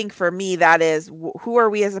for me, that is, who are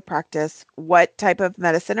we as a practice? What type of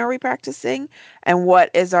medicine are we practicing? And what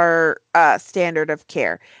is our standard of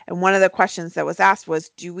care? And one of the questions that was asked was,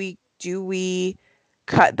 do we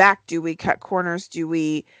cut back? Do we cut corners? Do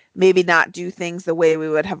we maybe not do things the way we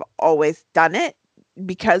would have always done it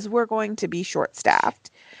because we're going to be short-staffed?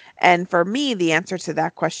 And for me, the answer to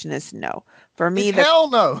that question is no. For me, hell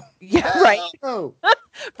no. Yeah, hell right. No.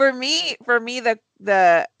 For me,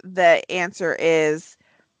 the answer is,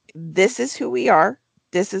 this is who we are.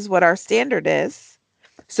 This is what our standard is.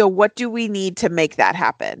 So what do we need to make that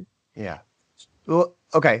happen? Yeah. Well,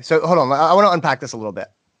 okay. So hold on. I want to unpack this a little bit.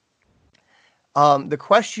 The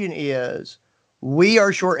question is, we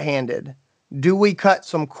are shorthanded. Do we cut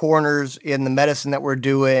some corners in the medicine that we're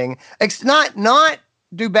doing? It's not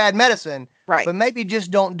do bad medicine, right? But maybe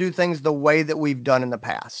just don't do things the way that we've done in the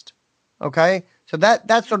past. Okay. So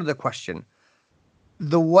that's sort of the question.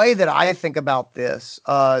 The way that I think about this,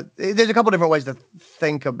 there's a couple different ways to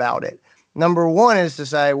think about it. Number one is to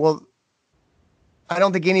say, well, I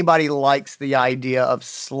don't think anybody likes the idea of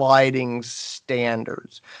sliding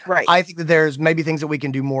standards. Right. I think that there's maybe things that we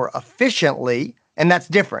can do more efficiently, and that's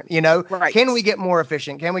different. Right. Can we get more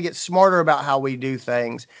efficient? Can we get smarter about how we do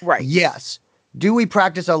things? Right. Yes. Do we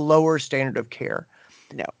practice a lower standard of care?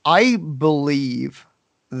 No. I believe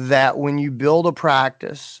that when you build a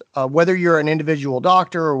practice, whether you're an individual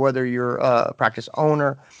doctor or whether you're a practice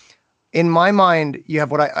owner, in my mind, you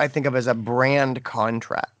have what I think of as a brand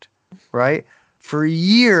contract, right? For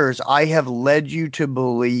years, I have led you to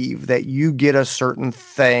believe that you get a certain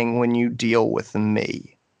thing when you deal with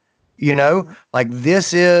me. Like,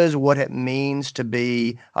 this is what it means to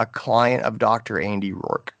be a client of Dr. Andy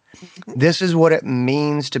Rourke. This is what it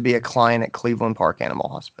means to be a client at Cleveland Park Animal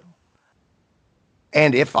Hospital.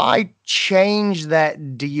 And if I change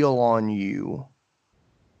that deal on you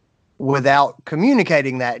without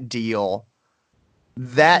communicating that deal,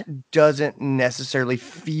 that doesn't necessarily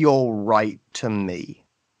feel right to me,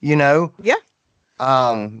 Yeah.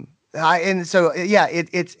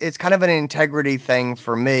 It's kind of an integrity thing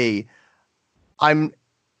for me. And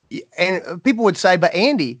people would say, but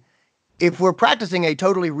Andy, if we're practicing a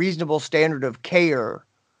totally reasonable standard of care,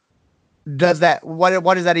 what does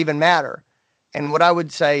that even matter? And what I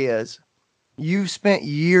would say is, you've spent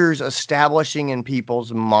years establishing in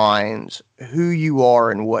people's minds who you are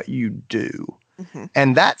and what you do. Mm-hmm.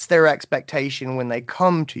 And that's their expectation when they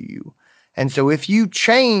come to you. And so if you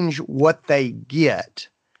change what they get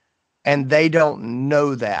and they don't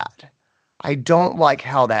know that, I don't like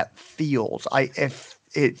how that feels. If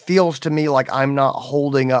it feels to me like I'm not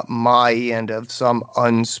holding up my end of some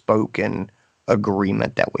unspoken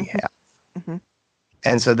agreement that we have. Mm-hmm.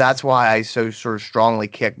 And so that's why I so sort of strongly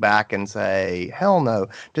kick back and say, hell no.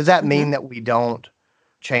 Does that mean that we don't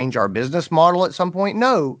change our business model at some point?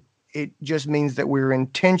 No, it just means that we're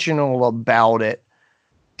intentional about it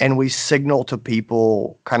and we signal to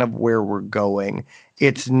people kind of where we're going.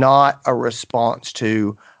 It's not a response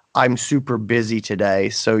to, I'm super busy today,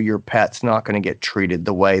 so your pet's not going to get treated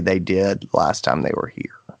the way they did last time they were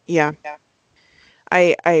here. Yeah.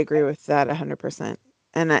 I agree with that 100%.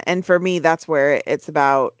 And for me, that's where it's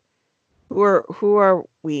about who are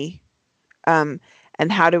we, and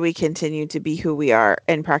how do we continue to be who we are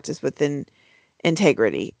and practice within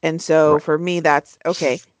integrity. And so for me, that's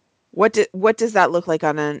okay. What does that look like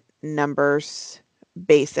on a numbers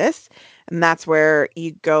basis? And that's where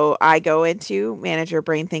I go into manager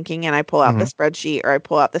brain thinking and I pull out the spreadsheet or I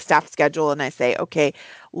pull out the staff schedule and I say, okay,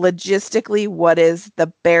 logistically, what is the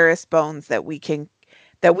barest bones that we can,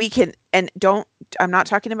 and I'm not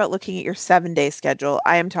talking about looking at your 7-day schedule.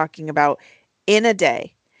 I am talking about in a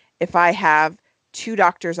day, if I have 2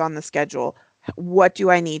 doctors on the schedule, what do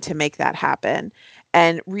I need to make that happen?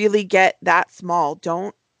 And really get that small.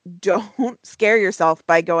 Don't scare yourself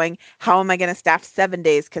by going, how am I going to staff 7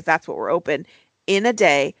 days? Because that's what we're open. In a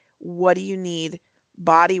day, what do you need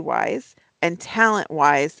body wise and talent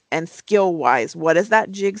wise and skill wise? What does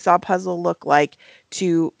that jigsaw puzzle look like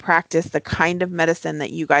to practice the kind of medicine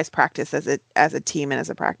that you guys practice as a team and as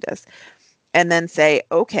a practice? And then say,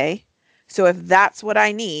 okay, so if that's what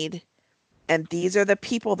I need, and these are the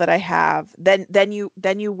people that I have, then you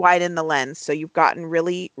widen the lens. So you've gotten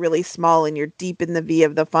really, really small and you're deep in the V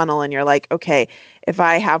of the funnel and you're like, okay, if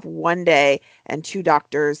I have 1 day and 2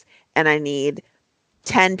 doctors and I need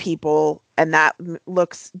 10 people, and that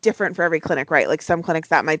looks different for every clinic, right? Like some clinics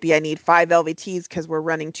that might be, I need 5 LVTs because we're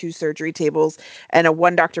running 2 surgery tables, and a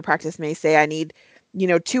 1 doctor practice may say I need,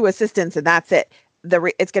 2 assistants and that's it.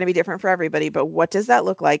 It's going to be different for everybody, but what does that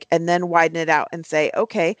look like? And then widen it out and say,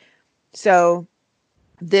 okay, so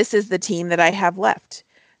this is the team that I have left.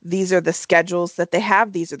 These are the schedules that they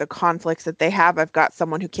have. These are the conflicts that they have. I've got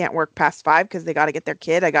someone who can't work past 5 because they got to get their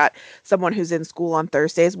kid. I got someone who's in school on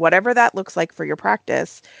Thursdays, whatever that looks like for your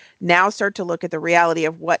practice. Now start to look at the reality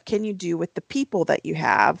of what can you do with the people that you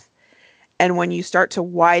have. And when you start to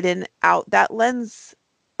widen out that lens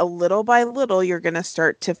a little by little, you're going to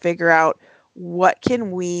start to figure out what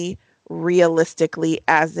can we realistically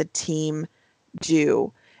as a team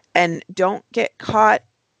do. And don't get caught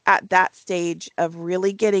at that stage of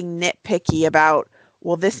really getting nitpicky about,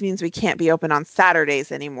 well, this means we can't be open on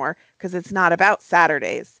Saturdays anymore, because it's not about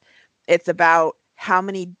Saturdays. It's about how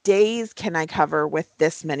many days can I cover with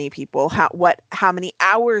this many people? How many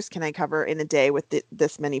hours can I cover in a day with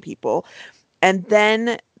this many people? And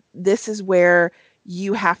then this is where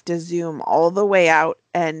you have to zoom all the way out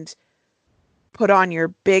and put on your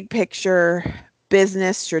big picture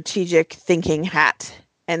business strategic thinking hat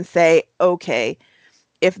and say, okay,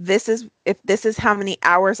 if this is how many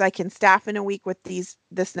hours I can staff in a week with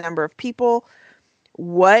this number of people,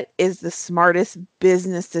 what is the smartest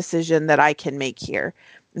business decision that I can make here?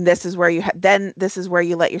 And this is where this is where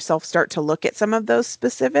you let yourself start to look at some of those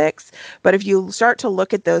specifics. But if you start to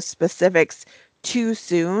look at those specifics too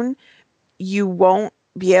soon, you won't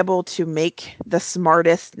be able to make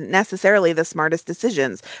necessarily the smartest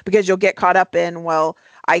decisions, because you'll get caught up in, well,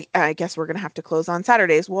 I guess we're going to have to close on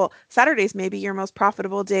Saturdays. Well, Saturdays may be your most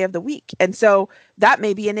profitable day of the week. And so that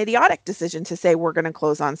may be an idiotic decision to say we're going to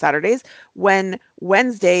close on Saturdays when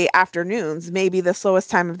Wednesday afternoons may be the slowest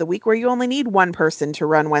time of the week, where you only need 1 person to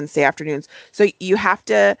run Wednesday afternoons. So you have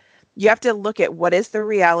to look at what is the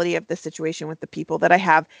reality of the situation with the people that I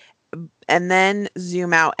have, and then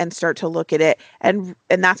zoom out and start to look at it. And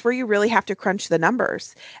that's where you really have to crunch the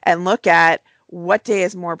numbers and look at what day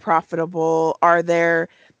is more profitable. Are there,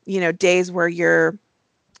 days where you're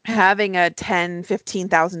having a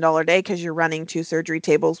 $10,000-$15,000 day because you're running 2 surgery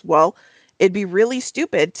tables? Well, it'd be really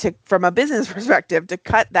stupid from a business perspective to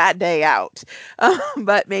cut that day out.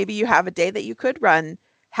 But maybe you have a day that you could run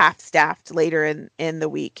half staffed later in the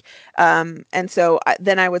week. And so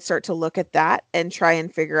then I would start to look at that and try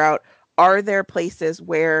and figure out, are there places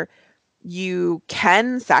where you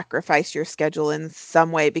can sacrifice your schedule in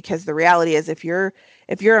some way? Because the reality is, if you're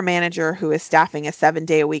a manager who is staffing a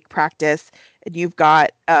 7-day-a-week practice and you've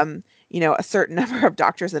got, a certain number of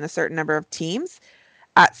doctors and a certain number of teams,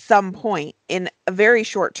 at some point in a very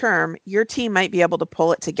short term, your team might be able to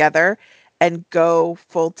pull it together and go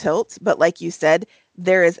full tilt. But like you said,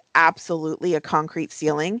 there is absolutely a concrete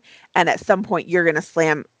ceiling. And at some point, you're going to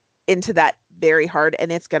slam into that very hard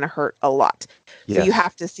and it's going to hurt a lot. Yes. So you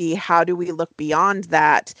have to see, how do we look beyond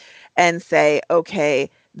that and say, okay,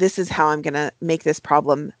 this is how I'm going to make this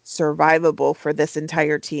problem survivable for this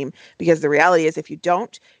entire team. Because the reality is, if you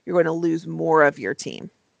don't, you're going to lose more of your team.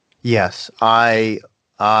 Yes, I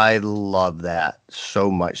love that so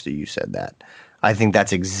much that you said that. I think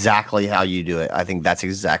that's exactly how you do it. I think that's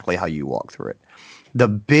exactly how you walk through it. The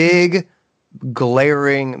big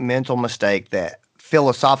glaring mental mistake that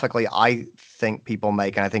philosophically I think people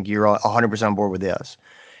make, and I think you're 100% on board with this,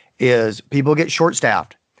 is people get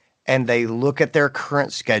short-staffed and they look at their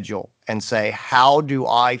current schedule and say, how do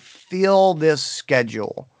I fill this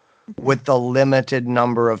schedule with the limited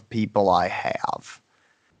number of people I have?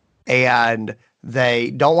 And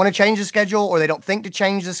they don't want to change the schedule, or they don't think to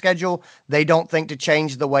change the schedule. They don't think to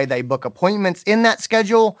change the way they book appointments in that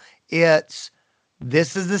schedule. It's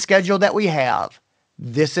This is the schedule that we have.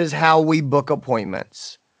 This is how we book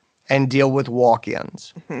appointments and deal with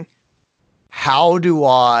walk-ins. Mm-hmm. How do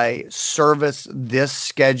I service this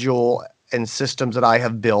schedule and systems that I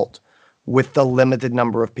have built with the limited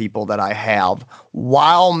number of people that I have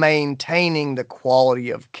while maintaining the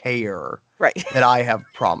quality of care Right. that I have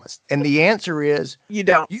promised? And the answer is You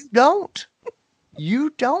don't. you don't.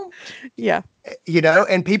 You don't. Yeah. You know,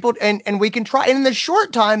 and people, and we can try. And in the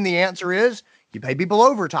short time, the answer is you pay people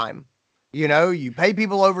overtime. You know, you pay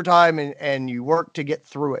people overtime and you work to get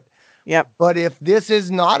through it. Yep. But if this is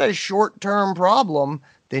not a short-term problem,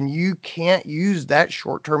 then you can't use that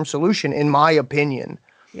short-term solution, in my opinion.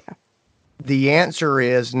 Yeah. The answer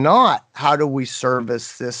is not how do we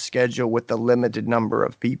service this schedule with the limited number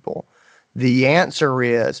of people. The answer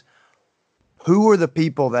is who are the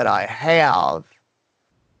people that I have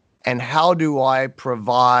and how do I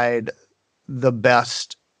provide the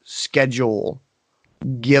best schedule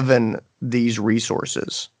given these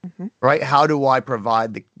resources, right? How do I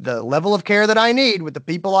provide the level of care that I need with the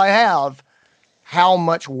people I have? How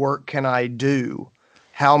much work can I do?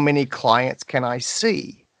 How many clients can I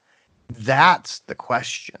see? That's the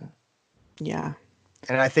question. Yeah.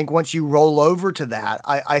 And I think once you roll over to that,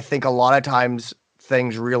 I think a lot of times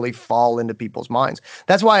things really fall into people's minds.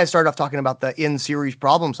 That's why I started off talking about the in-series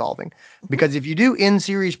problem solving. Because if you do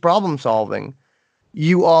in-series problem solving,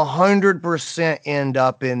 you 100% end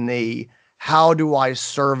up in the how do I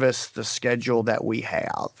service the schedule that we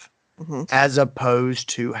have, as opposed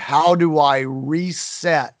to how do I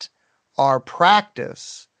reset our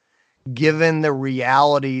practice given the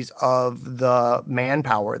realities of the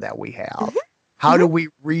manpower that we have. How do we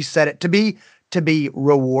reset it to be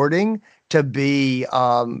rewarding, to be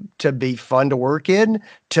fun to work in,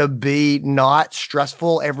 to be not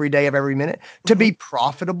stressful every day of every minute, to be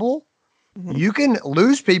profitable? You can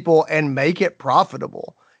lose people and make it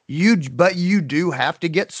profitable. But you do have to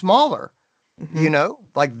get smaller. You know,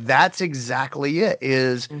 like that's exactly it.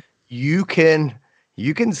 Is you can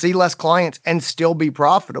see less clients and still be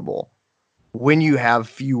profitable when you have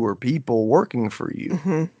fewer people working for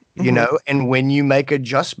you. You know, and when you make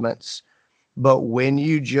adjustments, but when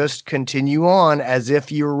you just continue on as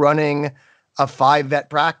if you're running a 5-vet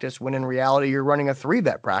practice, when in reality you're running a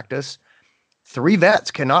 3-vet practice. 3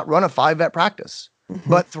 vets cannot run a 5-vet practice,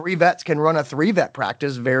 but 3 vets can run a 3-vet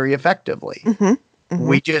practice very effectively.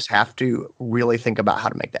 We just have to really think about how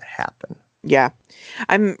to make that happen. Yeah.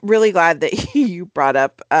 I'm really glad that you brought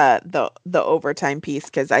up the overtime piece,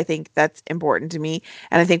 because I think that's important to me.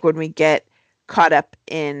 And I think when we get caught up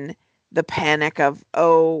in the panic of,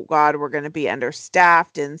 oh God, we're going to be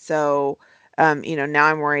understaffed, and so now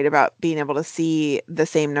I'm worried about being able to see the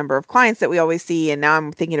same number of clients that we always see. And now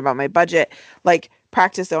I'm thinking about my budget. Like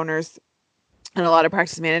practice owners and a lot of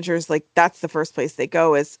practice managers, like that's the first place they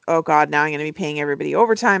go is, oh God, now I'm going to be paying everybody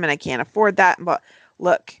overtime and I can't afford that. But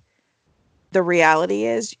look, the reality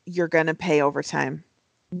is you're going to pay overtime.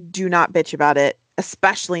 Do not bitch about it,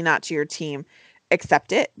 especially not to your team.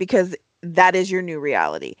 Accept it, because that is your new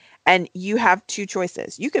reality. And you have 2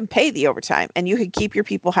 choices. You can pay the overtime and you can keep your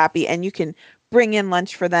people happy and you can bring in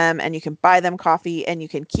lunch for them and you can buy them coffee and you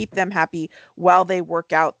can keep them happy while they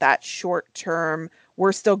work out that short term.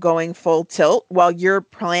 We're still going full tilt while you're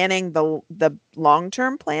planning the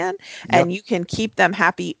long-term plan, and you can keep them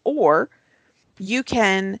happy, or you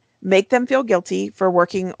can make them feel guilty for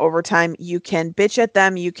working overtime. You can bitch at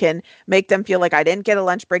them. You can make them feel like, I didn't get a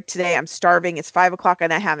lunch break today. I'm starving. It's 5 o'clock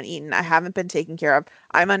and I haven't eaten. I haven't been taken care of.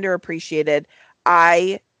 I'm underappreciated.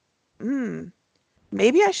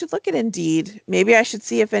 Maybe I should look at Indeed. Maybe I should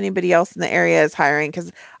see if anybody else in the area is hiring,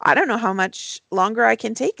 because I don't know how much longer I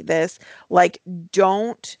can take this. Like,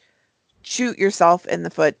 don't shoot yourself in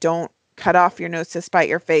the foot. Don't cut off your nose to spite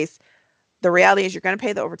your face. The reality is you're going to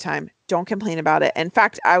pay the overtime. Don't complain about it. In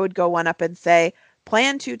fact, I would go one up and say,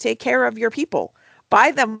 plan to take care of your people.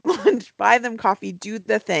 Buy them lunch, buy them coffee, do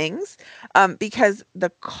the things, because the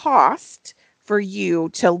cost for you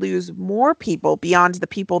to lose more people beyond the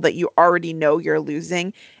people that you already know you're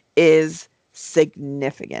losing is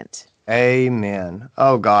significant. Amen.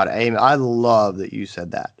 Oh God, amen. I love that you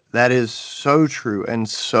said that. That is so true and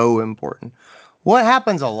so important. What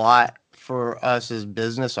happens a lot for us as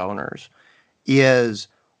business owners is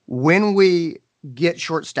when we get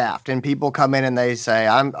short-staffed and people come in and they say,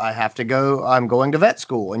 I'm going to vet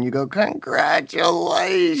school. And you go,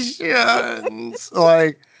 congratulations.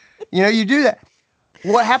 Like, you do that.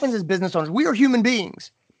 What happens as business owners, we are human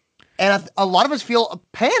beings. And a lot of us feel a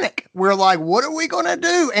panic. We're like, what are we going to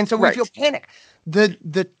do? And so we feel panic.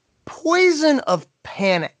 The poison of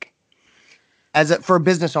panic for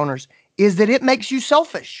business owners is that it makes you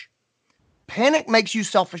selfish. panic makes you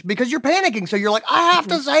selfish because you're panicking. So you're like, I have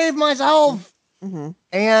to save myself.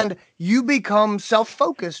 And you become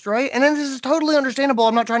self-focused, right? And then this is totally understandable.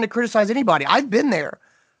 I'm not trying to criticize anybody. I've been there.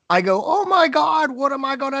 I go, oh my God, what am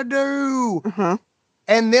I going to do?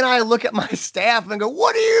 And then I look at my staff and go,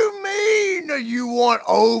 what do you mean you want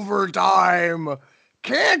overtime?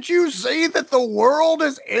 Can't you see that the world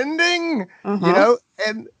is ending? You know,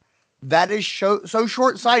 and that is so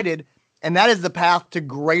short-sighted. And that is the path to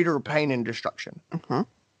greater pain and destruction.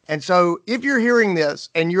 And so if you're hearing this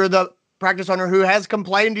and you're the practice owner who has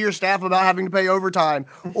complained to your staff about having to pay overtime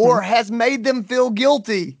or has made them feel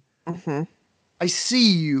guilty, I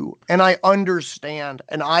see you and I understand.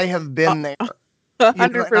 And I have been there. 100%.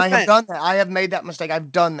 And I have done that. I have made that mistake.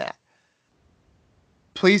 I've done that.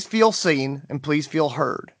 Please feel seen and please feel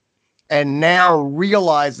heard. And now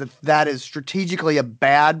realize that that is strategically a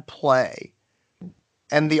bad play.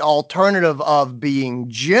 And the alternative of being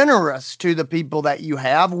generous to the people that you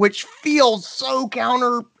have, which feels so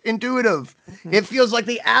counterintuitive. It feels like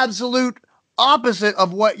the absolute opposite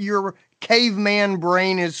of what your caveman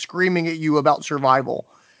brain is screaming at you about survival.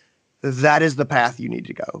 That is the path you need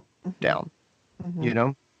to go down. You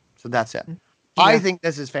know? So that's it. I think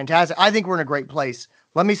this is fantastic. I think we're in a great place.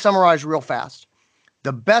 Let me summarize real fast.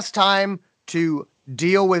 The best time to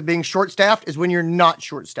deal with being short-staffed is when you're not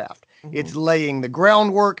short-staffed. It's laying the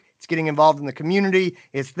groundwork. It's getting involved in the community.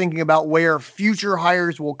 It's thinking about where future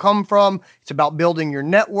hires will come from. It's about building your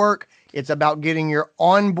network. It's about getting your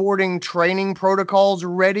onboarding training protocols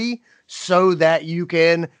ready so that you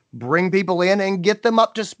can bring people in and get them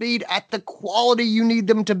up to speed at the quality you need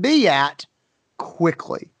them to be at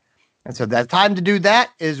quickly. And so the time to do that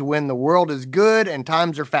is when the world is good and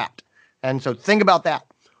times are fat. And so think about that.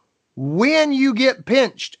 When you get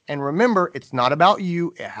pinched, and remember, it's not about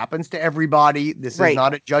you. It happens to everybody. This is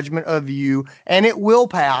not a judgment of you, and it will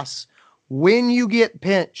pass. When you get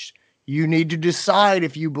pinched, you need to decide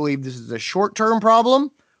if you believe this is a short-term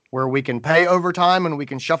problem where we can pay overtime and we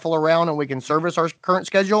can shuffle around and we can service our current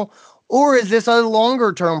schedule, or is this a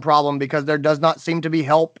longer-term problem because there does not seem to be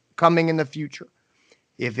help coming in the future?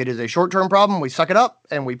 If it is a short-term problem, we suck it up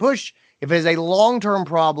and we push. If it is a long-term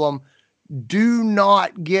problem, do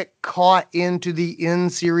not get caught into the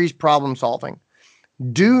in-series problem solving.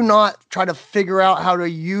 Do not try to figure out how to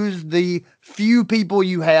use the few people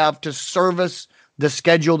you have to service the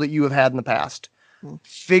schedule that you have had in the past.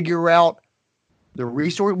 Figure out the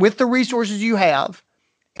resource with the resources you have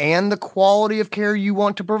and the quality of care you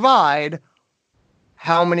want to provide.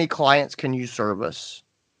 How many clients can you service?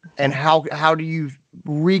 And how do you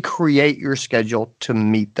recreate your schedule to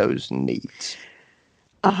meet those needs?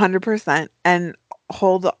 100%. And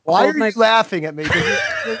Why are you laughing at me?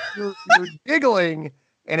 You're giggling,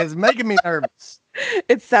 and it's making me nervous.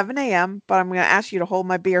 It's 7 a.m., but I'm going to ask you to hold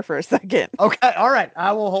my beer for a second. Okay, all right.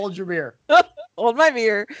 I will hold your beer. Hold my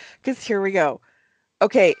beer, because here we go.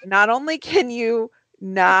 Okay, not only can you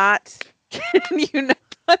not,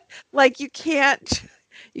 like you can't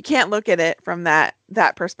look at it from that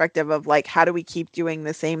perspective of like, how do we keep doing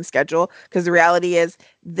the same schedule? Because the reality is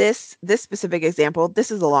this specific example, this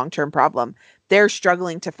is a long-term problem. They're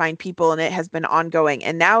struggling to find people and it has been ongoing.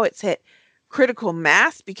 And now it's hit critical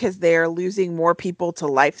mass because they're losing more people to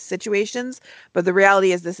life situations. But the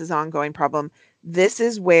reality is this is an ongoing problem. This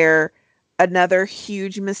is where another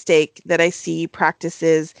huge mistake that I see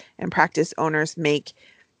practices and practice owners make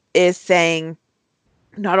is saying,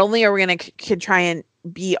 not only are we going to try and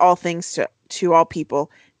be all things to all people,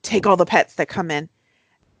 take all the pets that come in.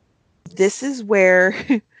 This is where,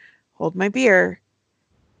 hold my beer,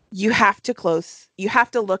 you have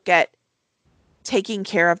to look at taking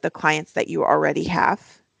care of the clients that you already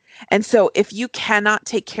have. And so if you cannot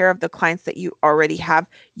take care of the clients that you already have,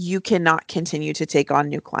 you cannot continue to take on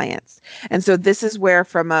new clients. And so this is where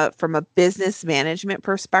from a business management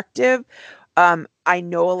perspective, I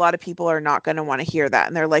know a lot of people are not going to want to hear that.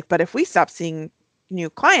 And they're like, but if we stop seeing new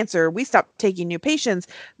clients or we stop taking new patients,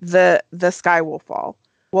 the sky will fall.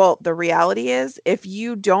 Well, the reality is if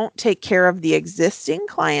you don't take care of the existing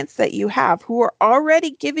clients that you have who are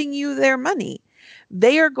already giving you their money,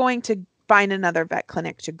 they are going to find another vet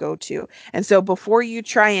clinic to go to. And so before you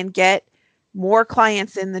try and get more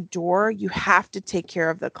clients in the door, you have to take care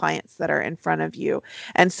of the clients that are in front of you.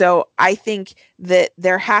 And so I think that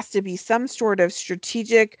there has to be some sort of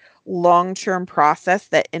strategic long-term process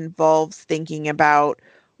that involves thinking about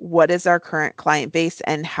what is our current client base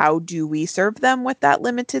and how do we serve them with that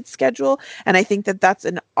limited schedule. And I think that that's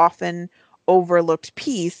an often overlooked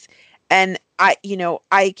piece. And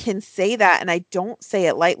I can say that, and I don't say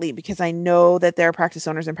it lightly because I know that there are practice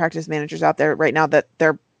owners and practice managers out there right now that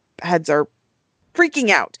their heads are freaking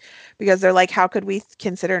out because they're like, how could we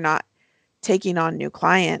consider not taking on new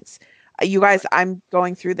clients? You guys, I'm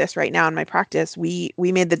going through this right now in my practice. We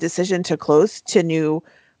made the decision to close to new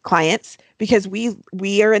clients because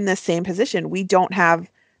we are in the same position. We don't have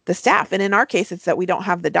the staff. And in our case, it's that we don't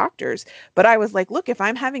have the doctors. But I was like, look, if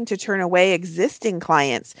I'm having to turn away existing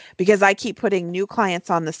clients because I keep putting new clients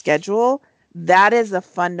on the schedule, that is a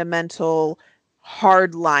fundamental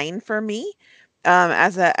hard line for me,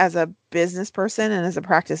 as a business person and as a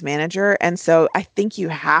practice manager. And so I think you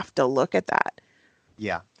have to look at that.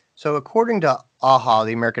 Yeah. So according to AHA,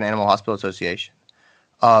 the American Animal Hospital Association,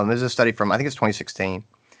 there's a study from, I think it's 2016.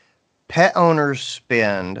 Pet owners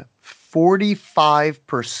spend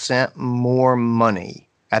 45% more money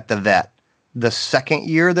at the vet the second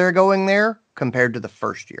year they're going there compared to the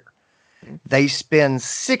first year. They spend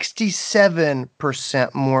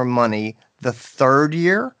 67% more money the third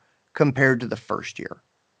year compared to the first year.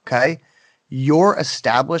 Okay? Your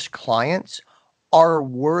established clients are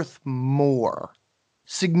worth more,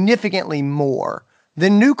 significantly more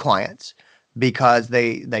than new clients, because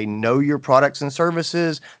they know your products and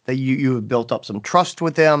services, that you have built up some trust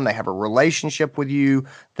with them, they have a relationship with you,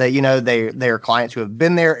 that they are clients who have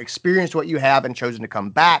been there, experienced what you have, and chosen to come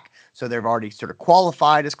back, so they've already sort of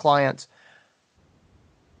qualified as clients.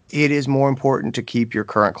 It is more important to keep your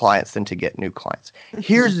current clients than to get new clients.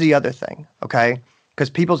 Here's the other thing, okay? Because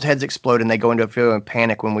people's heads explode and they go into a feeling of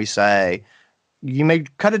panic when we say, you may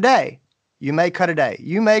cut a day, you may cut a day,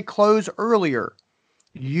 you may close earlier,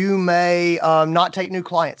 you may not take new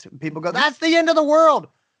clients. People go, that's the end of the world.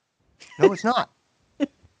 No, it's not.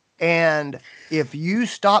 And if you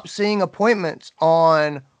stop seeing appointments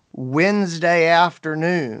on Wednesday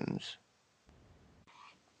afternoons,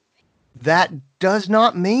 that does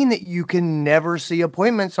not mean that you can never see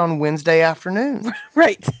appointments on Wednesday afternoons.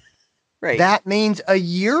 Right. Right. That means a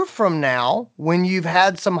year from now, when you've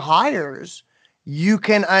had some hires, you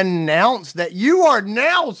can announce that you are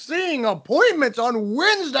now seeing appointments on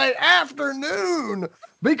Wednesday afternoon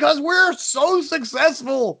because we're so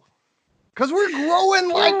successful. Because we're growing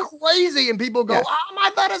like crazy. And people go, oh, my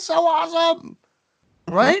vet is so awesome.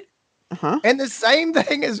 Right? Uh-huh. And the same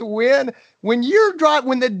thing is when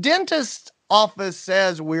the dentist office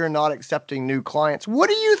says we're not accepting new clients, what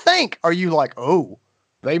do you think? Are you like, oh,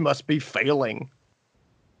 they must be failing?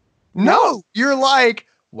 No, you're like,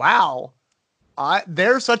 wow,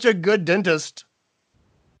 they're such a good dentist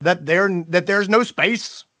that there's no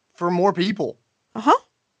space for more people.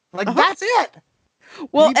 That's it.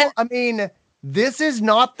 Well, this is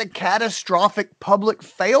not the catastrophic public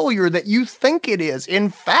failure that you think it is.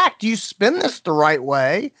 In fact, you spin this the right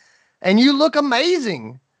way and you look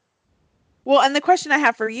amazing. Well, and the question I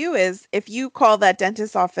have for you is, if you call that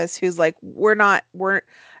dentist office who's like,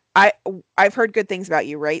 I've heard good things about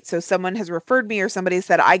you, right? So someone has referred me, or somebody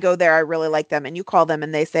said, I go there, I really like them, and you call them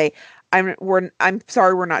and they say, I'm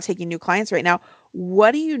sorry, we're not taking new clients right now.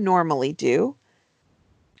 What do you normally do?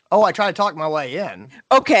 Oh, I try to talk my way in.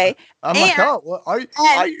 Okay. I'm like, oh, well, are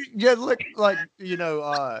you yeah, look, like,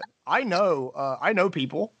 I know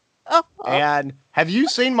people. And have you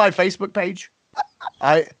seen my Facebook page?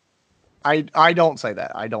 I don't say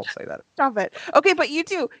that. I don't say that. Stop it. Okay, but you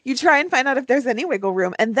do. You try and find out if there's any wiggle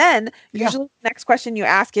room. And then usually the next question you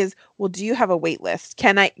ask is, well, do you have a wait list?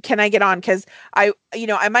 Can I get on? Because I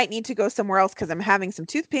might need to go somewhere else because I'm having some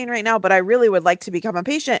tooth pain right now, but I really would like to become a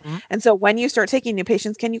patient. Mm-hmm. And so when you start taking new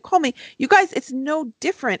patients, can you call me? You guys, it's no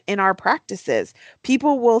different in our practices.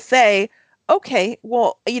 People will say, okay,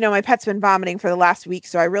 well, my pet's been vomiting for the last week,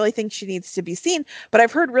 so I really think she needs to be seen. But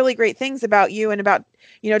I've heard really great things about you and about,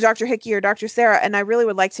 Dr. Hickey or Dr. Sarah, and I really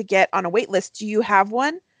would like to get on a wait list. Do you have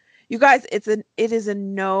one? You guys, it is a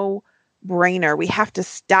no-brainer. We have to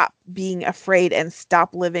stop being afraid and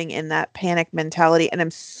stop living in that panic mentality. And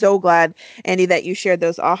I'm so glad, Andy, that you shared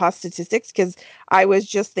those AHA statistics, because I was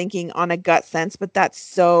just thinking on a gut sense, but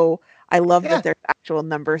I love that there's actual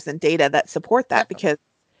numbers and data that support that, because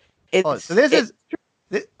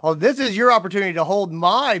this is your opportunity to hold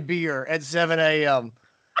my beer at 7 a.m.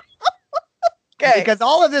 Okay. Because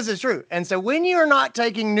all of this is true. And so when you're not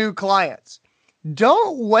taking new clients,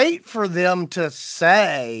 don't wait for them to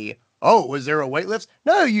say, oh, is there a wait list?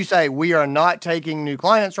 No, you say, we are not taking new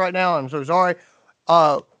clients right now. I'm so sorry.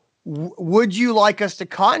 Would you like us to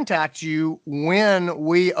contact you when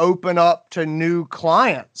we open up to new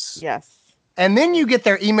clients? Yes. And then you get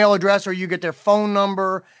their email address or you get their phone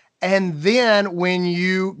number. And then when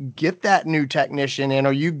you get that new technician in,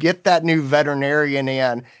 or you get that new veterinarian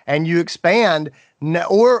in, and you expand,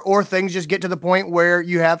 or things just get to the point where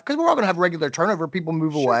you have, because we're all going to have regular turnover, people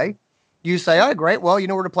move away. You say, oh, great. Well,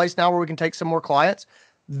 we're at a place now where we can take some more clients.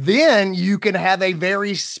 then you can have a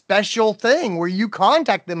very special thing where you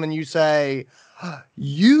contact them and you say,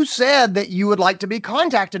 you said that you would like to be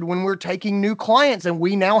contacted when we're taking new clients, and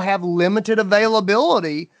we now have limited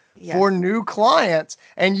availability for new clients.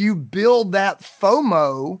 And you build that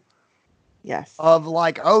FOMO of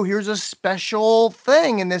like, oh, here's a special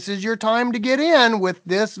thing, and this is your time to get in with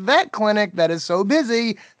this vet clinic that is so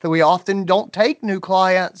busy that we often don't take new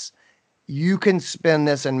clients. You can spin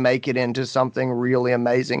this and make it into something really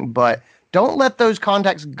amazing, but don't let those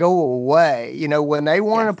contacts go away. You know, when they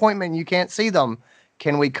want an appointment and you can't see them,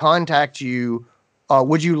 can we contact you?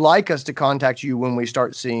 Would you like us to contact you when we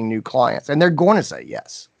start seeing new clients? And they're going to say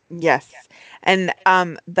yes. Yes. And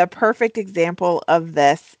the perfect example of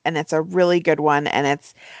this, and it's a really good one, and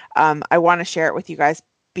it's I want to share it with you guys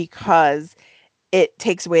because it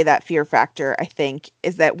takes away that fear factor, I think,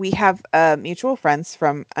 is that we have mutual friends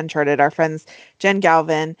from Uncharted, our friends Jen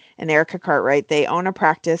Galvin and Erica Cartwright. They own a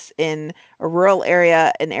practice in a rural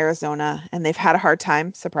area in Arizona, and they've had a hard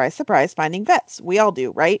time, surprise, surprise, finding vets. We all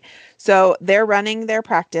do, right? So they're running their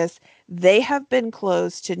practice. They have been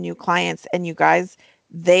closed to new clients, and you guys,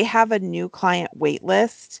 they have a new client wait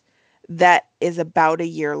list that is about a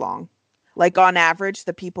year long. Like on average,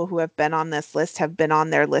 the people who have been on this list have been on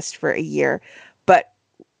their list for a year. But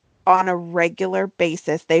on a regular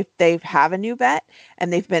basis, they've have a new vet,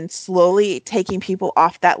 and they've been slowly taking people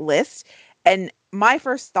off that list. And my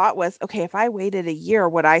first thought was, okay, if I waited a year,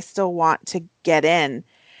 would I still want to get in?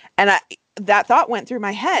 And that thought went through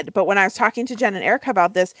my head. But when I was talking to Jen and Erica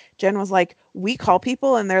about this, Jen was like, we call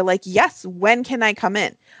people and they're like, yes, when can I come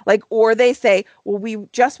in? Like, or they say, well, we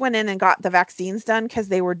just went in and got the vaccines done because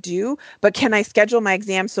they were due, but can I schedule my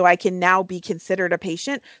exam so I can now be considered a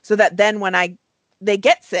patient so that then when they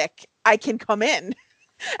get sick, I can come in?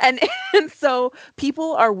 And so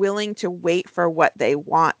people are willing to wait for what they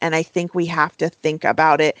want. And I think we have to think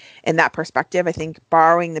about it in that perspective. I think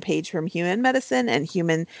borrowing the page from human medicine and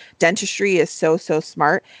human dentistry is so, so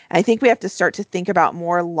smart. And I think we have to start to think about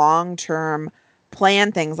more long-term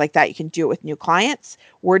plan things like that. You can do it with new clients.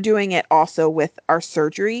 We're doing it also with our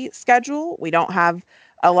surgery schedule. We don't have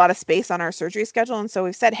a lot of space on our surgery schedule. And so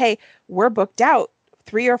we've said, hey, we're booked out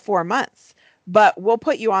 3 or 4 months. But we'll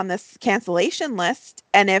put you on this cancellation list.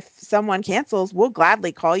 And if someone cancels, we'll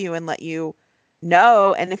gladly call you and let you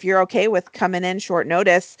know. And if you're okay with coming in short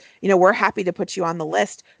notice, we're happy to put you on the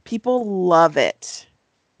list. People love it.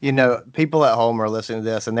 People at home are listening to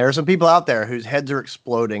this, and there are some people out there whose heads are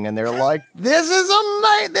exploding, and they're like, this is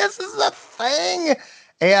amazing. This is a thing.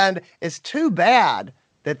 And it's too bad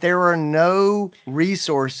that there are no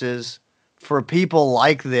resources for people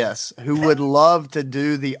like this who would love to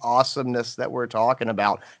do the awesomeness that we're talking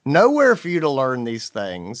about. Nowhere for you to learn these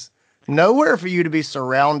things. Nowhere for you to be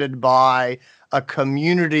surrounded by a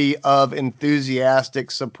community of enthusiastic,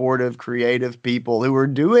 supportive, creative people who are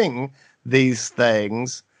doing these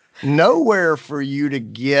things. Nowhere for you to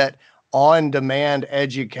get on-demand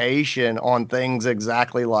education on things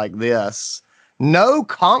exactly like this. No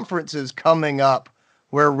conferences coming up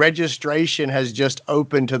where registration has just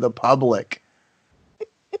opened to the public.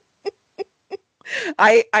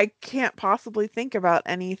 I can't possibly think about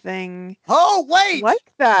anything. Oh, wait!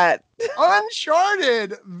 Like that.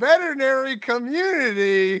 Uncharted Veterinary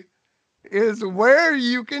Community is where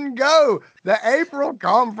you can go. The April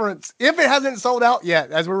conference, if it hasn't sold out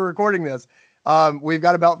yet, as we're recording this, we've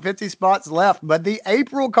got about 50 spots left, but the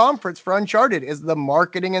April conference for Uncharted is the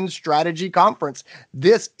Marketing and Strategy Conference.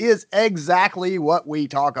 This is exactly what we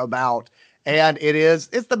talk about. And it's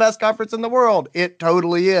the best conference in the world. It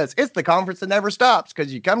totally is. It's the conference that never stops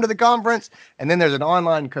because you come to the conference and then there's an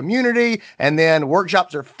online community and then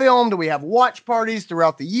workshops are filmed. We have watch parties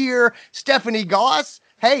throughout the year. Stephanie Goss,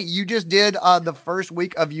 hey, you just did the first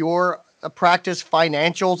week of your Practice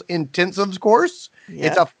Financials Intensives course. Yep.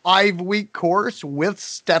 It's a 5-week course with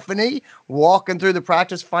Stephanie walking through the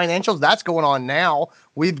Practice Financials. That's going on now.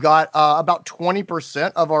 We've got about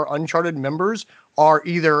 20% of our Uncharted members are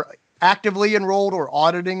either actively enrolled or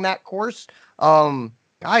auditing that course.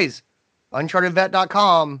 Guys,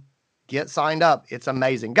 unchartedvet.com, get signed up. It's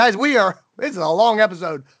amazing. Guys, this is a long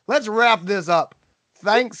episode. Let's wrap this up.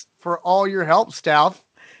 Thanks for all your help, Steph.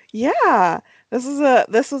 Yeah, this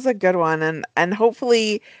is a good one. And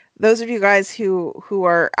hopefully those of you guys who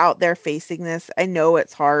are out there facing this, I know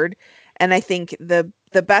it's hard. And I think the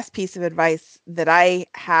best piece of advice that I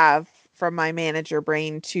have from my manager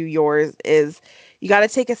brain to yours is you got to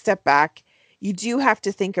take a step back. You do have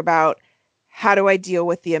to think about, how do I deal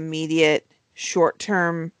with the immediate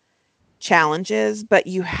short-term challenges, but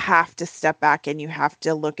you have to step back and you have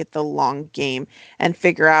to look at the long game and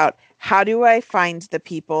figure out, how do I find the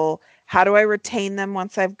people? How do I retain them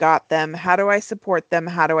once I've got them? How do I support them?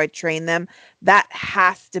 How do I train them? That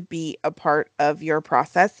has to be a part of your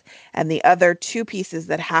process. And the other two pieces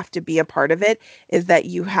that have to be a part of it is that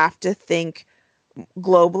you have to think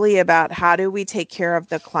globally about how do we take care of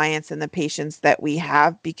the clients and the patients that we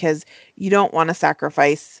have, because you don't want to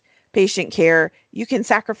sacrifice patient care. You can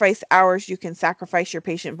sacrifice hours, you can sacrifice your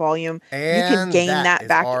patient volume, you can And gain that is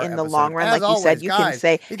back our in the episode. long run. As Like you always, said, you guys, can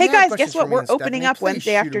say, if hey you have guys, questions guess what? for me We're and Stephanie, opening up please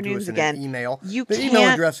Wednesday shoot 'em to afternoons us in again. an email. You The email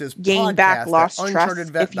can't address is gain back lost trust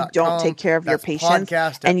if you don't take care of your That's patients,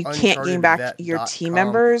 and you can't gain back your team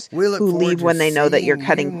members We look who forward leave to when they know that you're seeing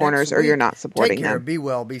cutting you corners next or you're week. not Take supporting care. them. Be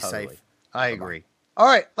well. Be Totally. safe. I agree. All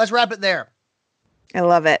right, let's wrap it there. I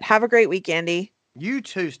love it. Have a great week, Andy. You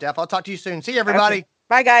too, Steph. I'll talk to you soon. See you, Okay. everybody.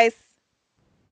 Bye, guys.